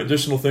 the other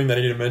additional thing that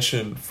I need to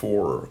mention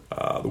for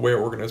the way I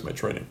organize my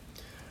training.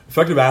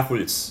 Effective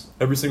athletes,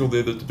 every single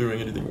day that they're doing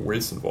anything with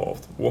weights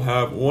involved, will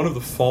have one of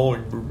the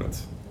following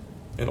movements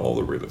in all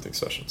their weightlifting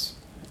sessions.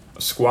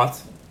 A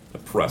squat, a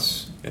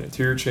press, an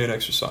anterior chain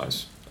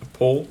exercise, a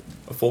pull,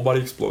 a full body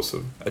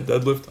explosive, a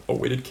deadlift, a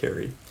weighted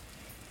carry,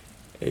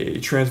 a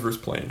transverse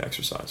plane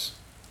exercise.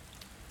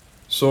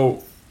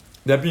 So,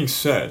 that being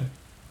said,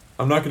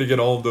 I'm not going to get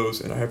all of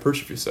those in a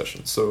hypertrophy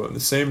session. So in the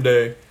same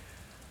day,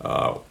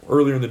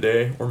 earlier in the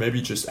day, or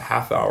maybe just a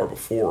half hour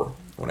before,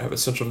 when I have a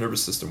central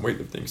nervous system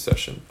weightlifting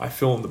session, I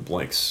fill in the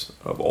blanks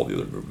of all the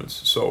other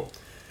movements. So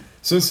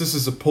since this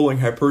is a pulling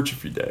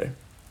hypertrophy day,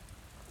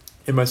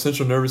 in my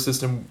central nervous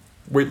system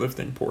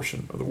weightlifting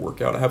portion of the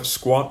workout, I have a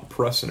squat,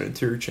 press, and an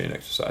anterior chain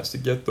exercise to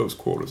get those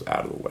quotas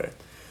out of the way.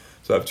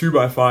 So I have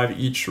 2x5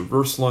 each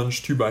reverse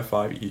lunge,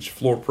 2x5 each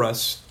floor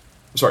press,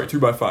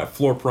 2x5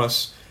 floor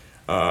press,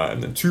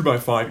 and then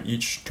 2x5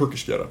 each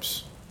Turkish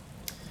get-ups.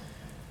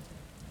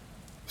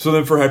 So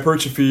then for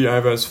hypertrophy, I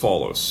have as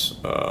follows.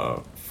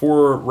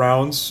 4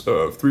 rounds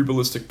of 3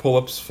 ballistic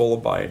pull-ups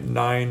followed by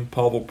 9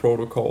 Pavel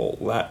Protocol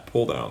lat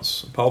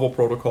pull-downs. Pavel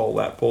Protocol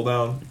lat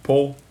pull-down, you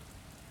pull,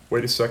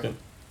 wait a second,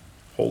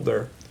 hold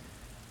there,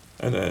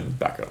 and then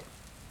back up.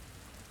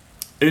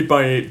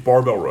 8x8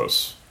 barbell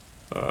rows,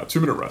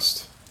 2-minute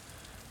rest.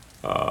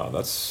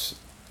 That's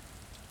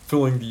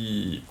filling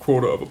the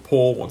quota of a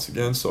pull once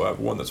again. So I have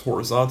one that's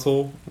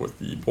horizontal with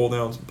the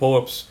pull-downs and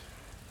pull-ups.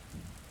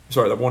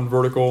 Sorry, that one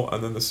vertical,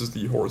 and then this is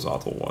the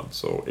horizontal one.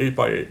 So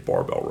 8x8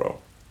 barbell row.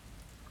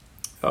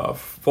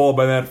 Followed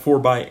by that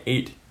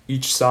 4x8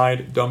 each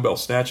side dumbbell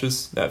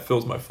snatches. That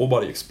fills my full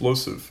body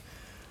explosive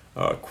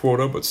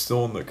quota, but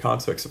still in the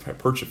context of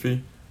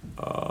hypertrophy.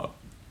 1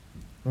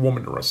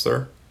 minute rest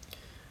there.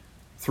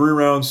 3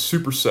 rounds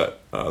superset.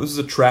 This is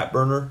a trap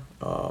burner.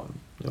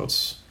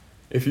 It's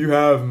if you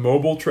have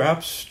mobile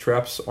traps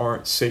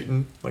aren't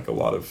Satan like a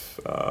lot of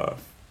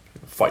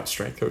fight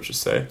strength coaches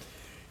say.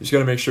 You just got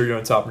to make sure you're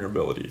on top of your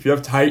ability. If you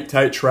have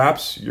tight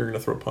traps, you're gonna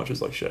throw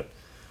punches like shit.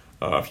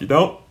 If you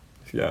don't,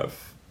 if you have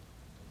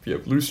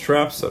loose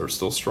traps that are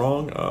still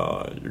strong,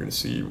 you're gonna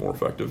see more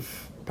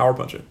effective power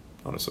punching,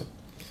 honestly.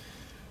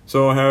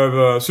 So I have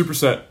a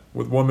superset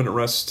with 1 minute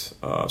rest,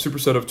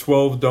 superset of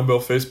 12 dumbbell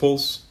face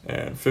pulls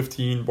and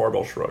 15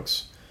 barbell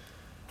shrugs.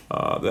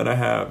 Then I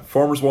have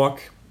farmer's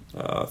walk,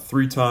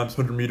 3 times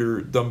 100 meter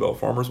dumbbell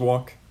farmer's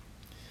walk.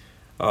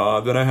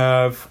 Then I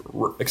have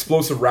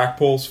explosive rack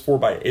pulls,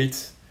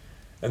 4x8,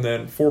 and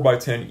then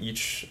 4x10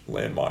 each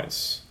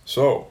landmines.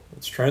 So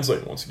let's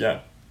translate once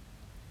again.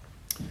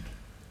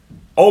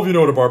 All of you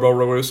know what a barbell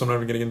row is, so I'm not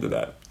even getting into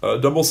that.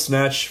 Dumbbell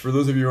snatch, for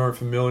those of you who aren't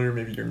familiar,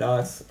 maybe you're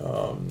not.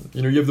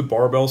 You have the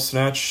barbell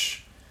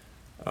snatch,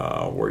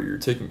 where you're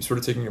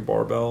taking a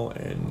barbell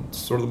and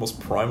sort of the most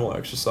primal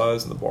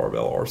exercise in the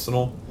barbell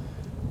arsenal.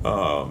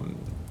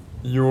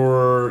 You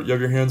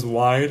have your hands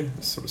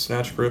wide, sort of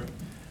snatch grip.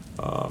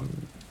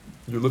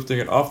 You're lifting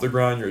it off the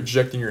ground. You're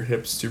ejecting your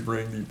hips to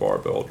bring the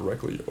barbell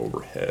directly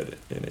overhead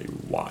in a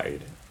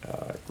wide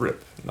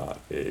grip, not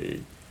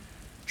a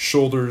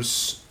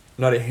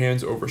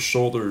hands over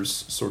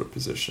shoulders sort of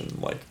position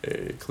like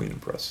a clean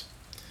and press.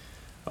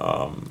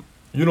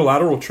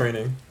 Unilateral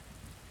training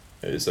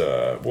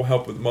will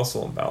help with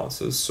muscle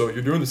imbalances. So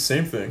you're doing the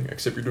same thing,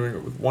 except you're doing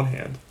it with one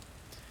hand,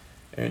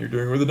 and you're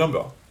doing it with a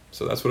dumbbell.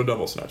 So that's what a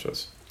dumbbell snatch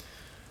is.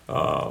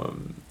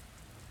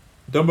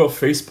 Dumbbell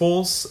face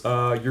pulls,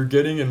 you're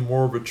getting in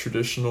more of a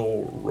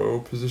traditional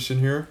row position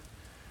here.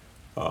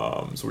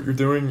 So what you're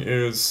doing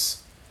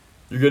is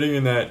you're getting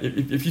in that,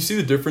 if you see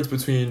the difference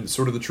between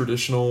sort of the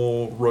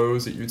traditional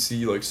rows that you'd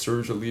see like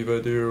Serge Oliva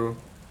do,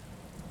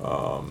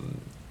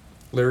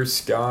 Larry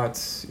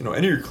Scott, any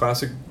of your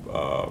classic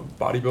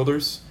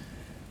bodybuilders,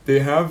 they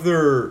have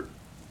their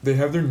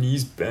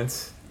knees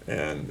bent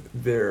and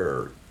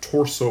their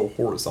torso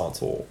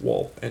horizontal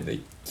and they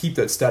keep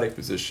that static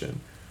position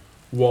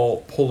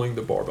while pulling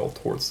the barbell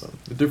towards them.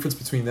 The difference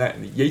between that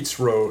and the Yates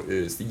row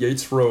is the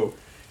Yates row,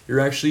 you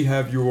actually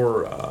have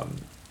your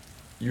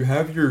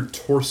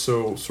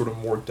torso sort of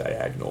more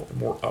diagonal and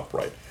more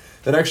upright.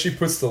 That actually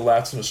puts the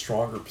lats in a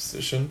stronger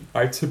position.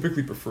 I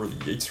typically prefer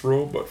the Yates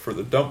row, but for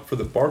the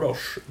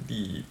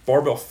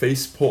barbell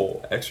face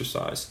pull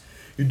exercise,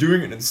 you're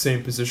doing it in the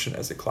same position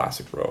as a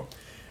classic row.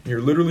 And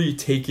you're literally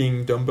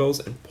taking dumbbells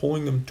and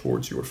pulling them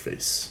towards your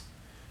face.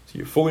 So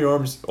you're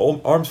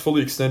arms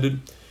fully extended,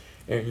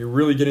 and you're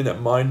really getting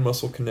that mind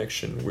muscle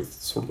connection with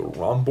sort of the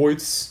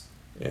rhomboids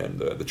and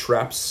the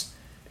traps,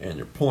 and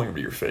you're pulling them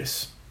to your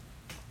face.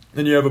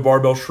 Then you have a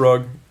barbell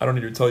shrug. I don't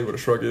need to tell you what a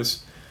shrug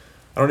is.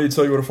 I don't need to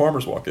tell you what a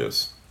farmer's walk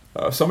is.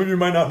 Some of you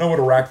might not know what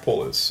a rack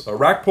pull is. A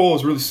rack pull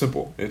is really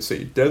simple. It's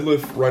a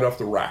deadlift right off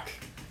the rack.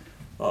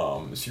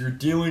 So you're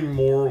dealing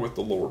more with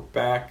the lower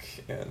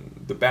back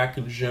and the back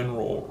in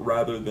general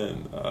rather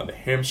than the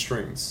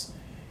hamstrings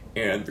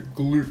and the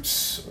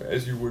glutes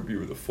as you would be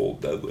with a full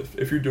deadlift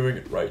if you're doing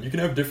it right. You can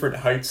have different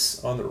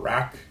heights on the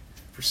rack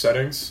for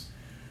settings.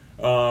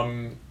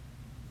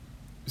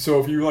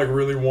 So if you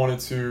really wanted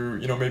to,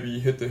 maybe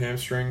hit the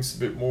hamstrings a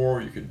bit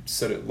more, you could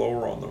set it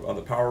lower on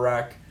the power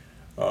rack.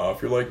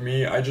 If you're like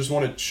me, I just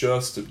want it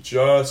just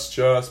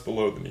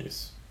below the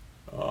knees.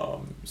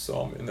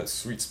 So I'm in that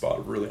sweet spot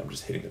of I'm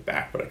just hitting the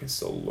back, but I can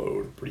still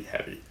load pretty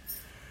heavy.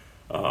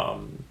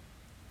 And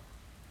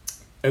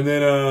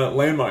then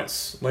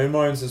landmines.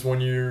 Landmines is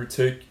when you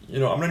take, I'm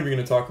not even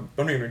going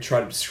to try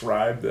to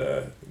describe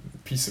the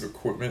piece of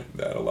equipment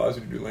that allows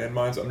you to do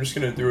landmines. I'm just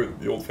going to do it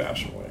the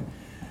old-fashioned way.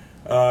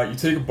 You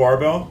take a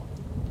barbell,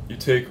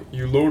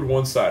 you load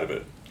one side of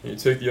it, and you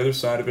take the other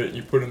side of it and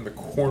you put it in the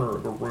corner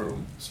of a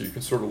room, so you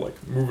can sort of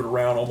move it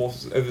around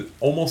almost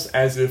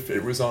as if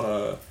it was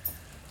on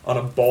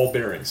a ball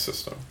bearing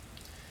system.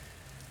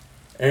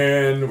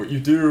 And what you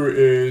do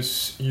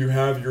is you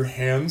have your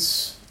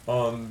hands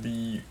on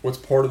what's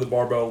part of the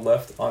barbell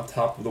left on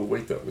top of the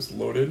weight that was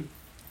loaded.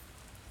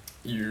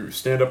 You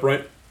stand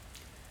upright,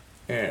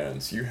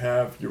 and you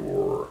have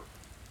your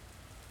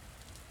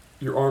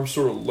arms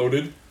sort of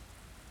loaded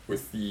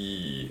with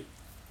the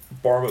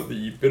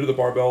bit of the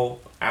barbell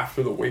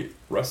after the weight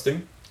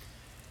resting.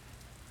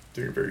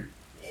 Doing a very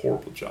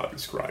horrible job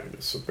describing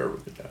this, so bear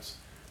with me, guys.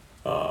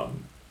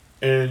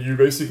 And you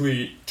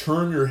basically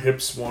turn your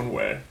hips one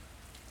way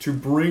to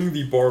bring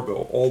the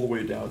barbell all the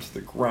way down to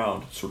the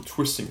ground, sort of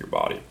twisting your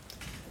body.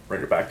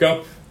 Bring it back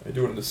up, and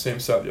do it on the same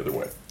side the other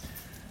way.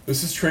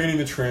 This is training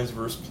the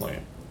transverse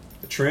plane.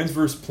 The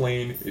transverse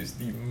plane is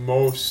the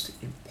most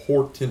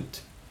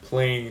important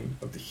plane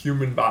of the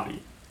human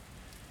body,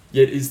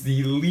 yet is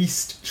the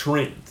least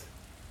trained.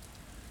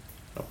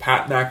 Now,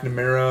 Pat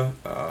McNamara,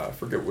 I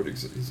forget what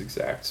his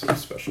exact sort of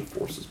special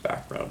forces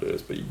background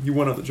is, but he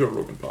went on the Joe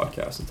Rogan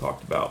podcast and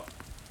talked about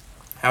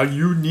how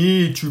you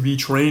need to be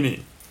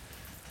training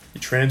the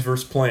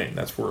transverse plane.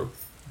 That's where,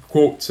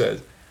 quote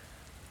says,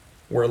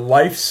 where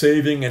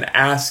life-saving and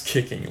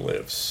ass-kicking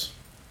lives.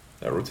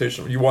 That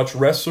rotation. You watch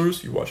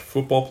wrestlers, you watch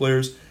football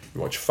players, you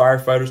watch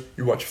firefighters,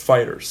 you watch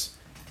fighters.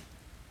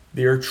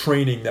 They are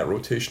training that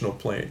rotational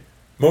plane.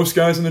 Most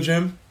guys in the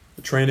gym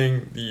are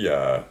training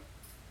the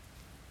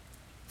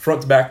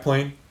front to back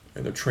plane,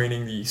 and they're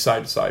training the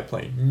side to side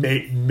plane.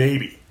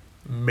 Maybe.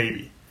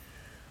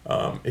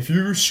 If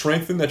you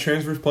strengthen that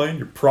transverse plane,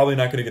 you're probably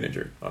not going to get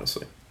injured,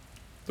 honestly.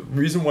 The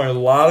reason why a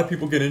lot of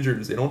people get injured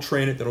is they don't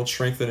train it, they don't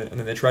strengthen it, and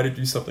then they try to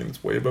do something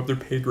that's way above their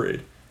pay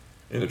grade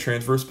in the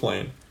transverse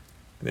plane,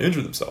 and they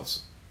injure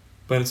themselves.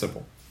 Plain and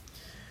simple.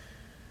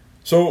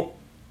 So,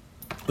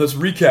 let's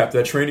recap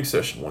that training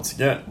session once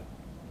again.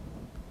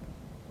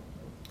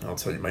 I'll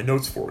tell you my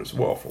notes for it as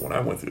well, for when I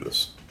went through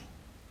this.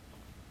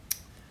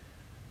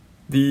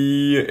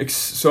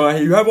 So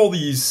you have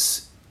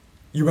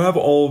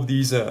all of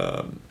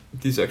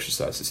these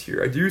exercises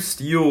here. I do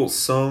steal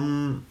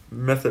some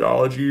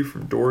methodology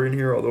from Dorian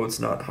here, although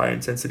it's not high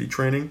intensity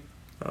training,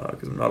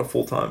 because I'm not a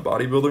full-time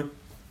bodybuilder.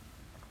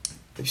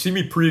 You see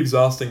me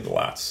pre-exhausting the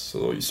lats.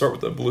 So you start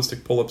with the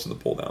ballistic pull-ups and the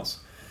pull-downs.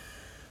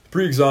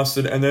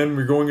 Pre-exhausted, and then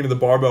we're going into the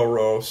barbell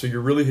row, so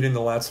you're really hitting the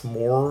lats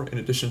more in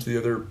addition to the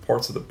other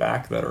parts of the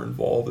back that are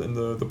involved in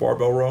the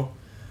barbell row.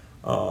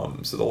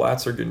 So the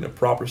lats are getting a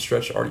proper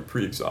stretch already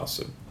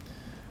pre-exhausted.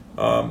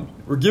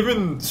 We're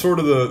giving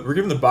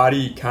the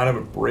body kind of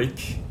a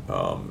break,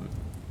 and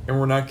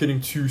we're not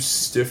getting too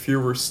stiff here.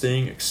 We're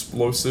staying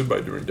explosive by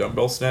doing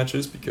dumbbell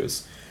snatches,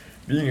 because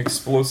being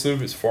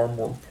explosive is far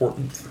more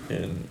important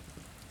in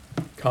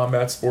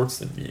combat sports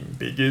than being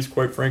big is,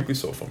 quite frankly.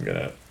 So if I'm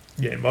gonna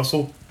gain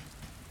muscle.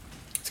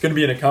 It's going to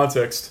be in a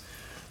context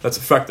that's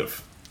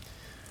effective.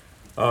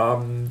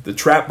 The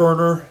trap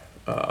burner,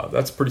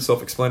 that's pretty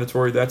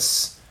self-explanatory.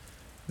 That's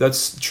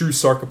true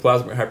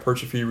sarcoplasmic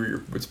hypertrophy,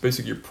 where it's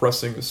basically you're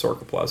pressing the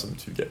sarcoplasm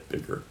to get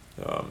bigger.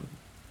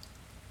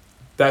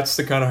 That's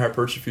the kind of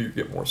hypertrophy you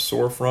get more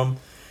sore from.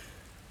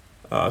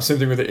 Same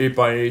thing with the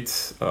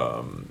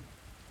 8x8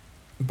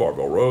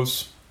 barbell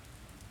rows.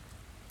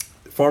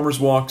 Farmer's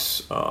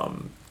walks,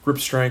 grip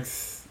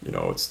strength,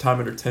 it's time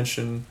under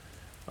tension.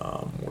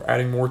 We're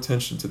adding more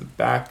tension to the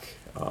back.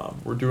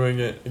 We're doing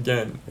it,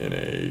 again, in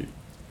a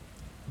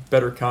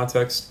better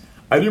context.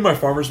 I do my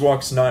farmer's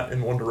walks not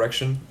in one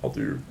direction. I'll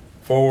do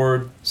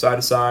forward, side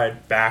to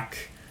side,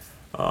 back.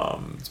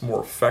 It's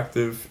more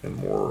effective and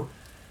more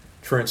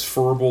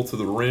transferable to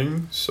the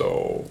ring.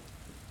 So,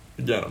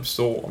 again,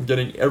 I'm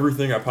getting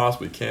everything I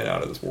possibly can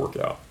out of this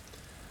workout.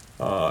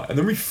 And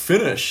then we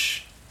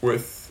finish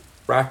with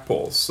rack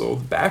pulls. So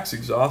the back's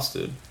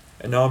exhausted,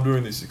 and now I'm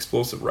doing these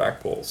explosive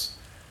rack pulls.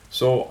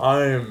 So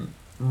I am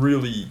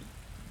really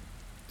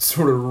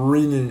sort of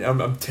wringing,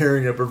 I'm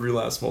tearing up every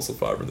last muscle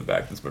fiber in the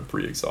back that's been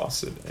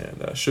pre-exhausted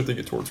and shifting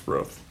it towards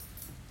growth.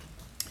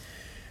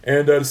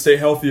 And to stay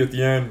healthy at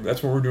the end,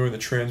 that's when we're doing the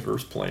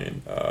transverse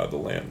plane, the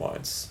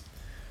landmines.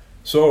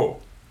 So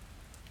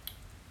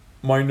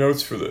my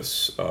notes for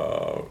this,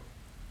 did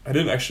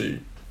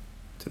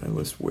I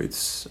list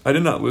weights? I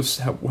did not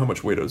list how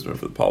much weight I was doing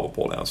for the pommel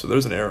pull down, so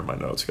there's an error in my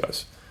notes,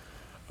 guys.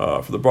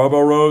 For the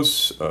barbell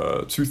rows,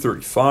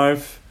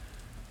 235.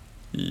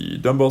 The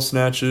dumbbell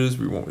snatches,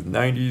 we went with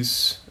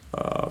 90s.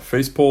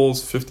 Face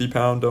pulls,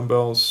 50-pound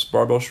dumbbells.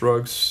 Barbell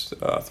shrugs,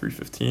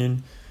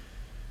 315.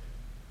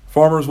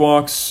 Farmer's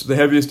walks, the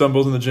heaviest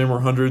dumbbells in the gym were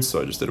 100s,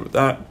 so I just did it with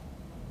that.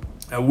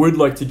 I would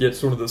like to get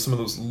some of those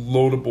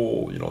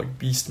loadable, like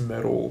beast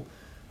metal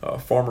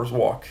farmer's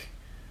walk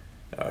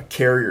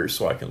carriers,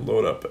 so I can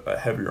load up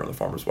heavier on the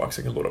farmer's walks.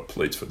 I can load up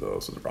plates for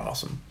those. Those are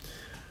awesome.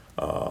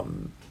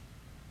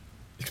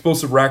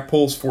 Explosive rack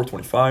pulls,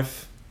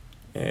 425,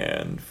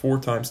 and 4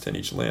 times 10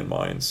 each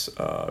landmines.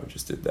 We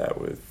just did that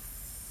with,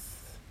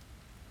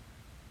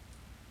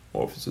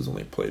 if this is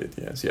only a plate at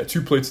the end. So yeah,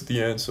 2 plates at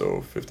the end,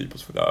 so 50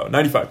 plus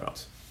 95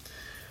 pounds.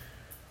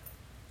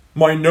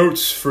 My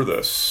notes for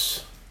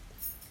this: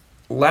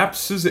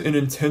 lapses in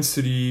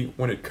intensity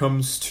when it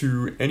comes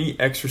to any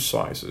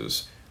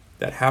exercises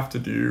that have to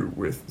do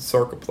with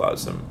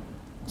sarcoplasm,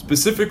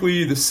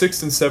 specifically the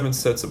 6 and 7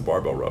 sets of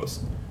barbell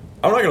rows.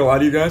 I'm not gonna lie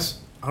to you guys,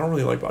 I don't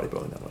really like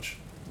bodybuilding that much.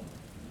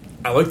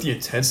 I like the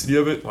intensity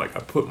of it. Like,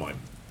 I put my,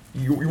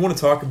 you want to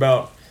talk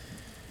about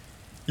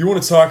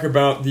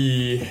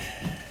the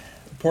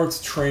parts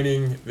of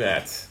training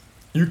that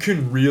you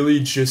can really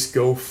just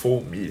go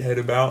full meathead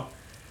about,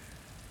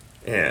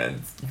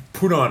 and you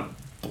put on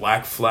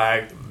Black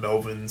Flag, the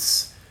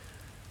Melvins,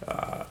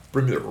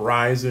 Bring Me the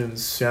Horizon,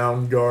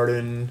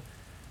 Soundgarden,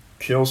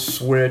 Kill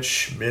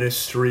Switch,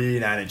 Ministry,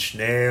 Nine Inch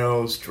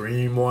Nails,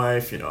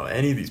 Dreamwife,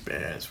 any of these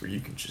bands where you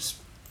can just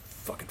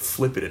fucking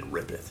flip it and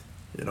rip it,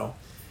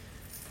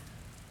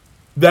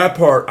 That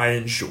part I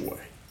enjoy.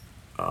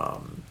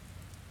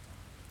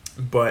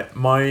 But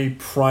my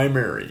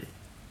primary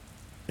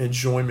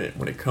enjoyment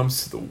when it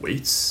comes to the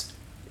weights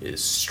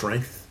is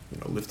strength,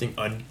 lifting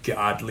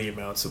ungodly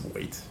amounts of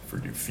weight for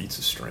new feats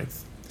of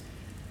strength.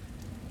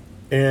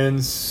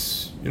 And,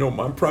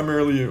 I'm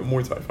primarily a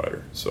Muay Thai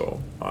fighter,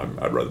 so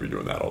I'd rather be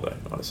doing that all day,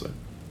 honestly.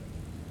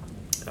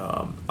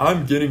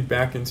 I'm getting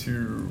back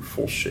into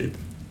full shape,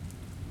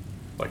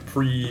 like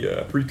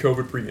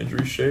pre-COVID,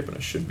 pre-injury shape, and I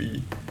should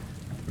be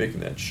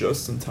making that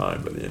just in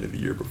time by the end of the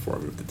year before I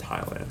move to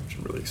Thailand, which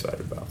I'm really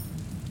excited about.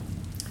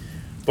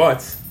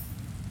 But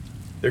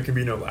there can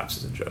be no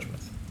lapses in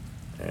judgment,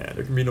 and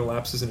there can be no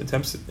lapses in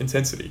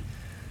intensity.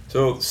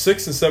 So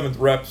 6th and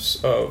 7th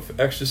reps of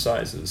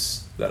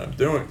exercises that I'm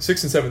doing,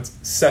 6 and 7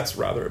 sets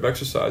rather of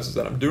exercises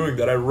that I'm doing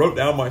that I wrote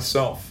down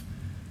myself,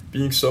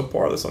 being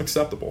subpar, that's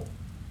unacceptable.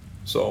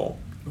 So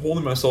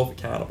holding myself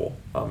accountable,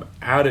 I'm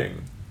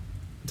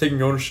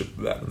taking ownership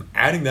of that. I'm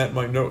adding that in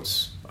my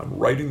notes. I'm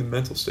writing the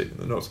mental state in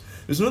the notes.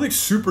 There's nothing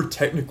super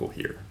technical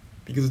here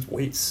because it's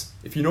weights.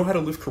 If you know how to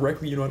lift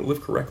correctly, you know how to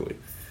lift correctly.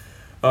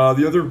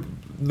 The other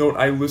note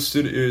I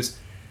listed is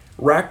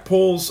rack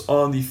pulls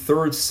on the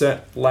 3rd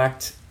set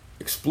lacked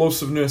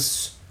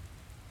explosiveness.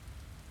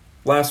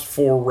 Last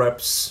 4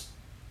 reps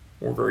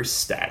were very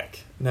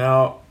static.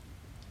 Now,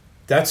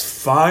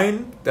 that's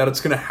fine that it's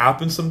going to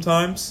happen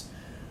sometimes.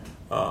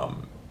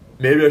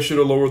 Maybe I should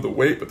have lowered the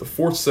weight, but the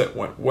 4th set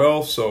went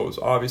well, so it was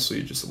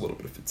obviously just a little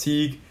bit of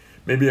fatigue.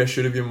 Maybe I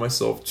should have given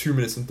myself 2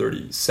 minutes and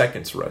 30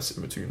 seconds rest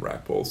in between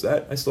rack pulls.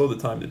 That I still have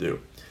the time to do.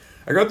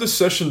 I got this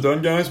session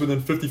done, guys,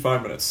 within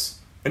 55 minutes.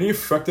 Any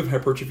effective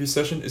hypertrophy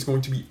session is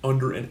going to be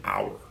under an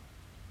hour.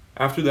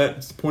 After that,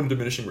 it's the point of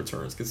diminishing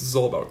returns, because this is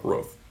all about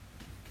growth.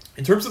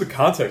 In terms of the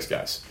context,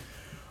 guys,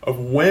 of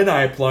when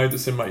I applied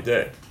this in my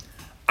day,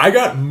 I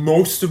got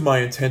most of my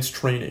intense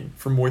training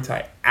for Muay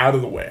Thai out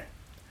of the way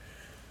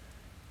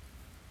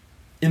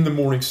in the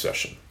morning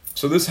session.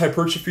 So this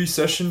hypertrophy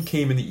session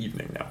came in the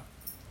evening now.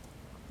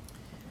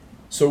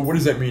 So what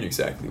does that mean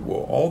exactly?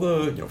 Well, all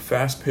the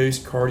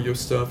fast-paced cardio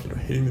stuff,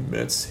 hitting the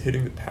mitts,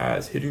 hitting the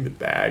pads, hitting the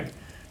bag,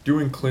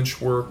 doing clinch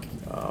work,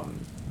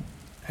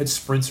 had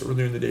sprints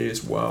earlier in the day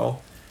as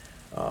well.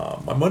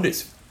 My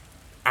Monday's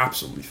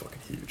absolutely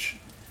fucking huge.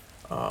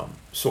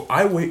 So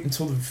I wait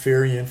until the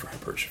very end for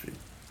hypertrophy.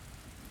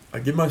 I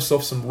give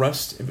myself some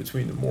rest in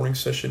between the morning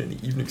session and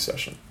the evening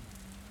session.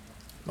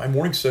 My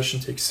morning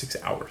session takes 6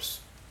 hours.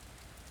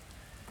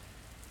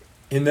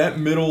 In that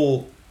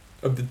middle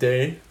of the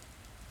day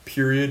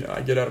period,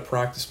 I get out of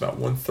practice about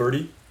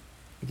 1:30.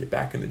 I get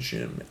back in the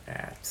gym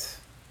at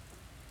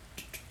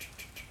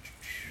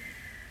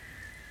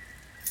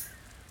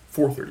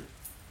 4:30.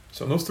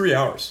 So in those 3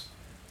 hours,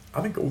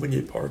 I'm in Golden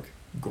Gate Park,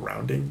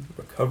 grounding,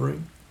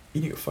 recovering,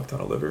 eating a fuck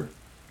ton of liver,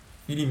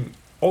 eating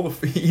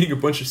a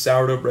bunch of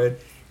sourdough bread,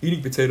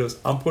 eating potatoes.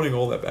 I'm putting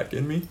all that back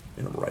in me,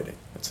 and I'm writing.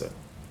 That's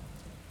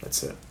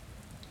it.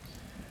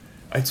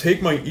 I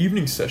take my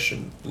evening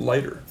session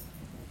lighter.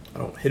 I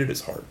don't hit it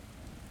as hard.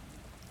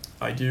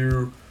 I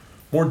do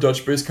more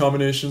Dutch-based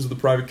combinations with the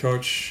private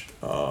coach.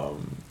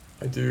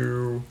 I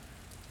do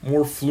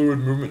more fluid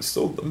movement.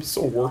 I'm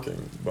still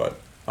working, but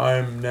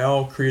I'm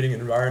now creating an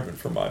environment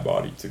for my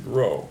body to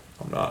grow.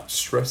 I'm not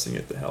stressing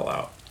it the hell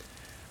out.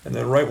 And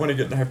then right when I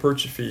get into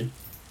hypertrophy,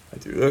 I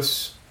do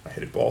this. I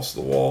hit it balls to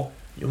the wall.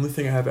 The only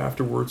thing I have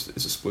afterwards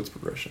is a splits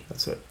progression.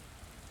 That's it.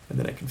 And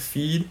then I can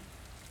feed.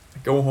 I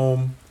go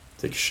home,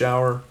 take a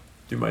shower,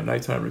 do my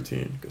nighttime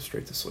routine, go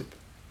straight to sleep.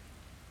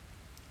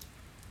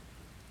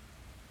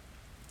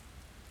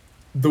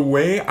 The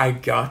way I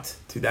got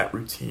to that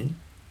routine,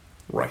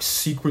 where I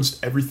sequenced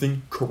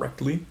everything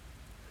correctly,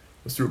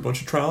 was through a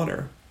bunch of trial and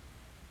error,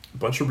 a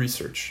bunch of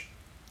research,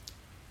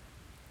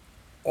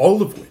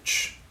 all of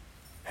which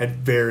had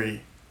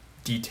very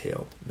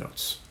detailed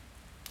notes.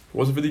 If it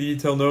wasn't for the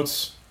detailed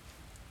notes,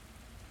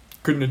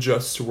 couldn't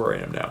adjust to where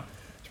I am now.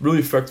 It's a really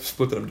effective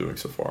split that I'm doing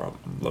so far.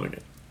 I'm loving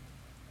it.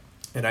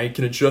 And I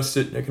can adjust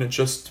it. I can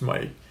adjust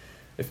to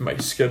if my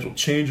schedule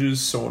changes,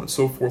 so on and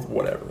so forth,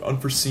 whatever.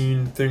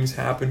 Unforeseen things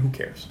happen, who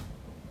cares?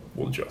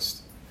 We'll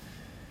adjust.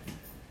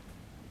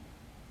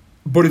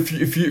 But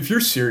if you're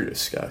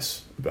serious,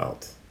 guys,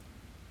 about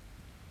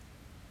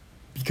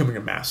becoming a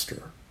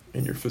master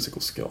in your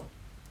physical skill,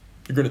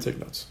 you're going to take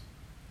notes.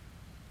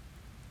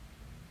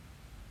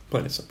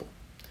 Plain and simple.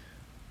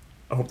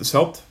 I hope this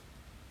helped.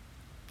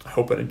 I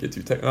hope I didn't get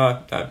too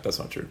technical. That's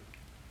not true.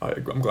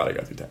 I'm glad I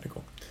got too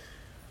technical.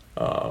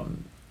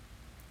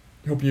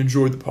 I hope you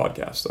enjoyed the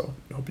podcast, though.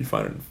 I hope you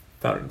found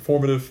it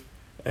informative,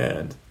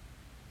 and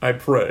I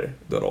pray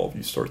that all of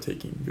you start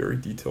taking very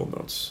detailed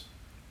notes,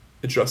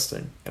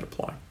 adjusting, and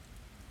applying.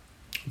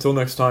 Until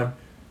next time,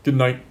 good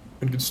night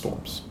and good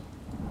storms.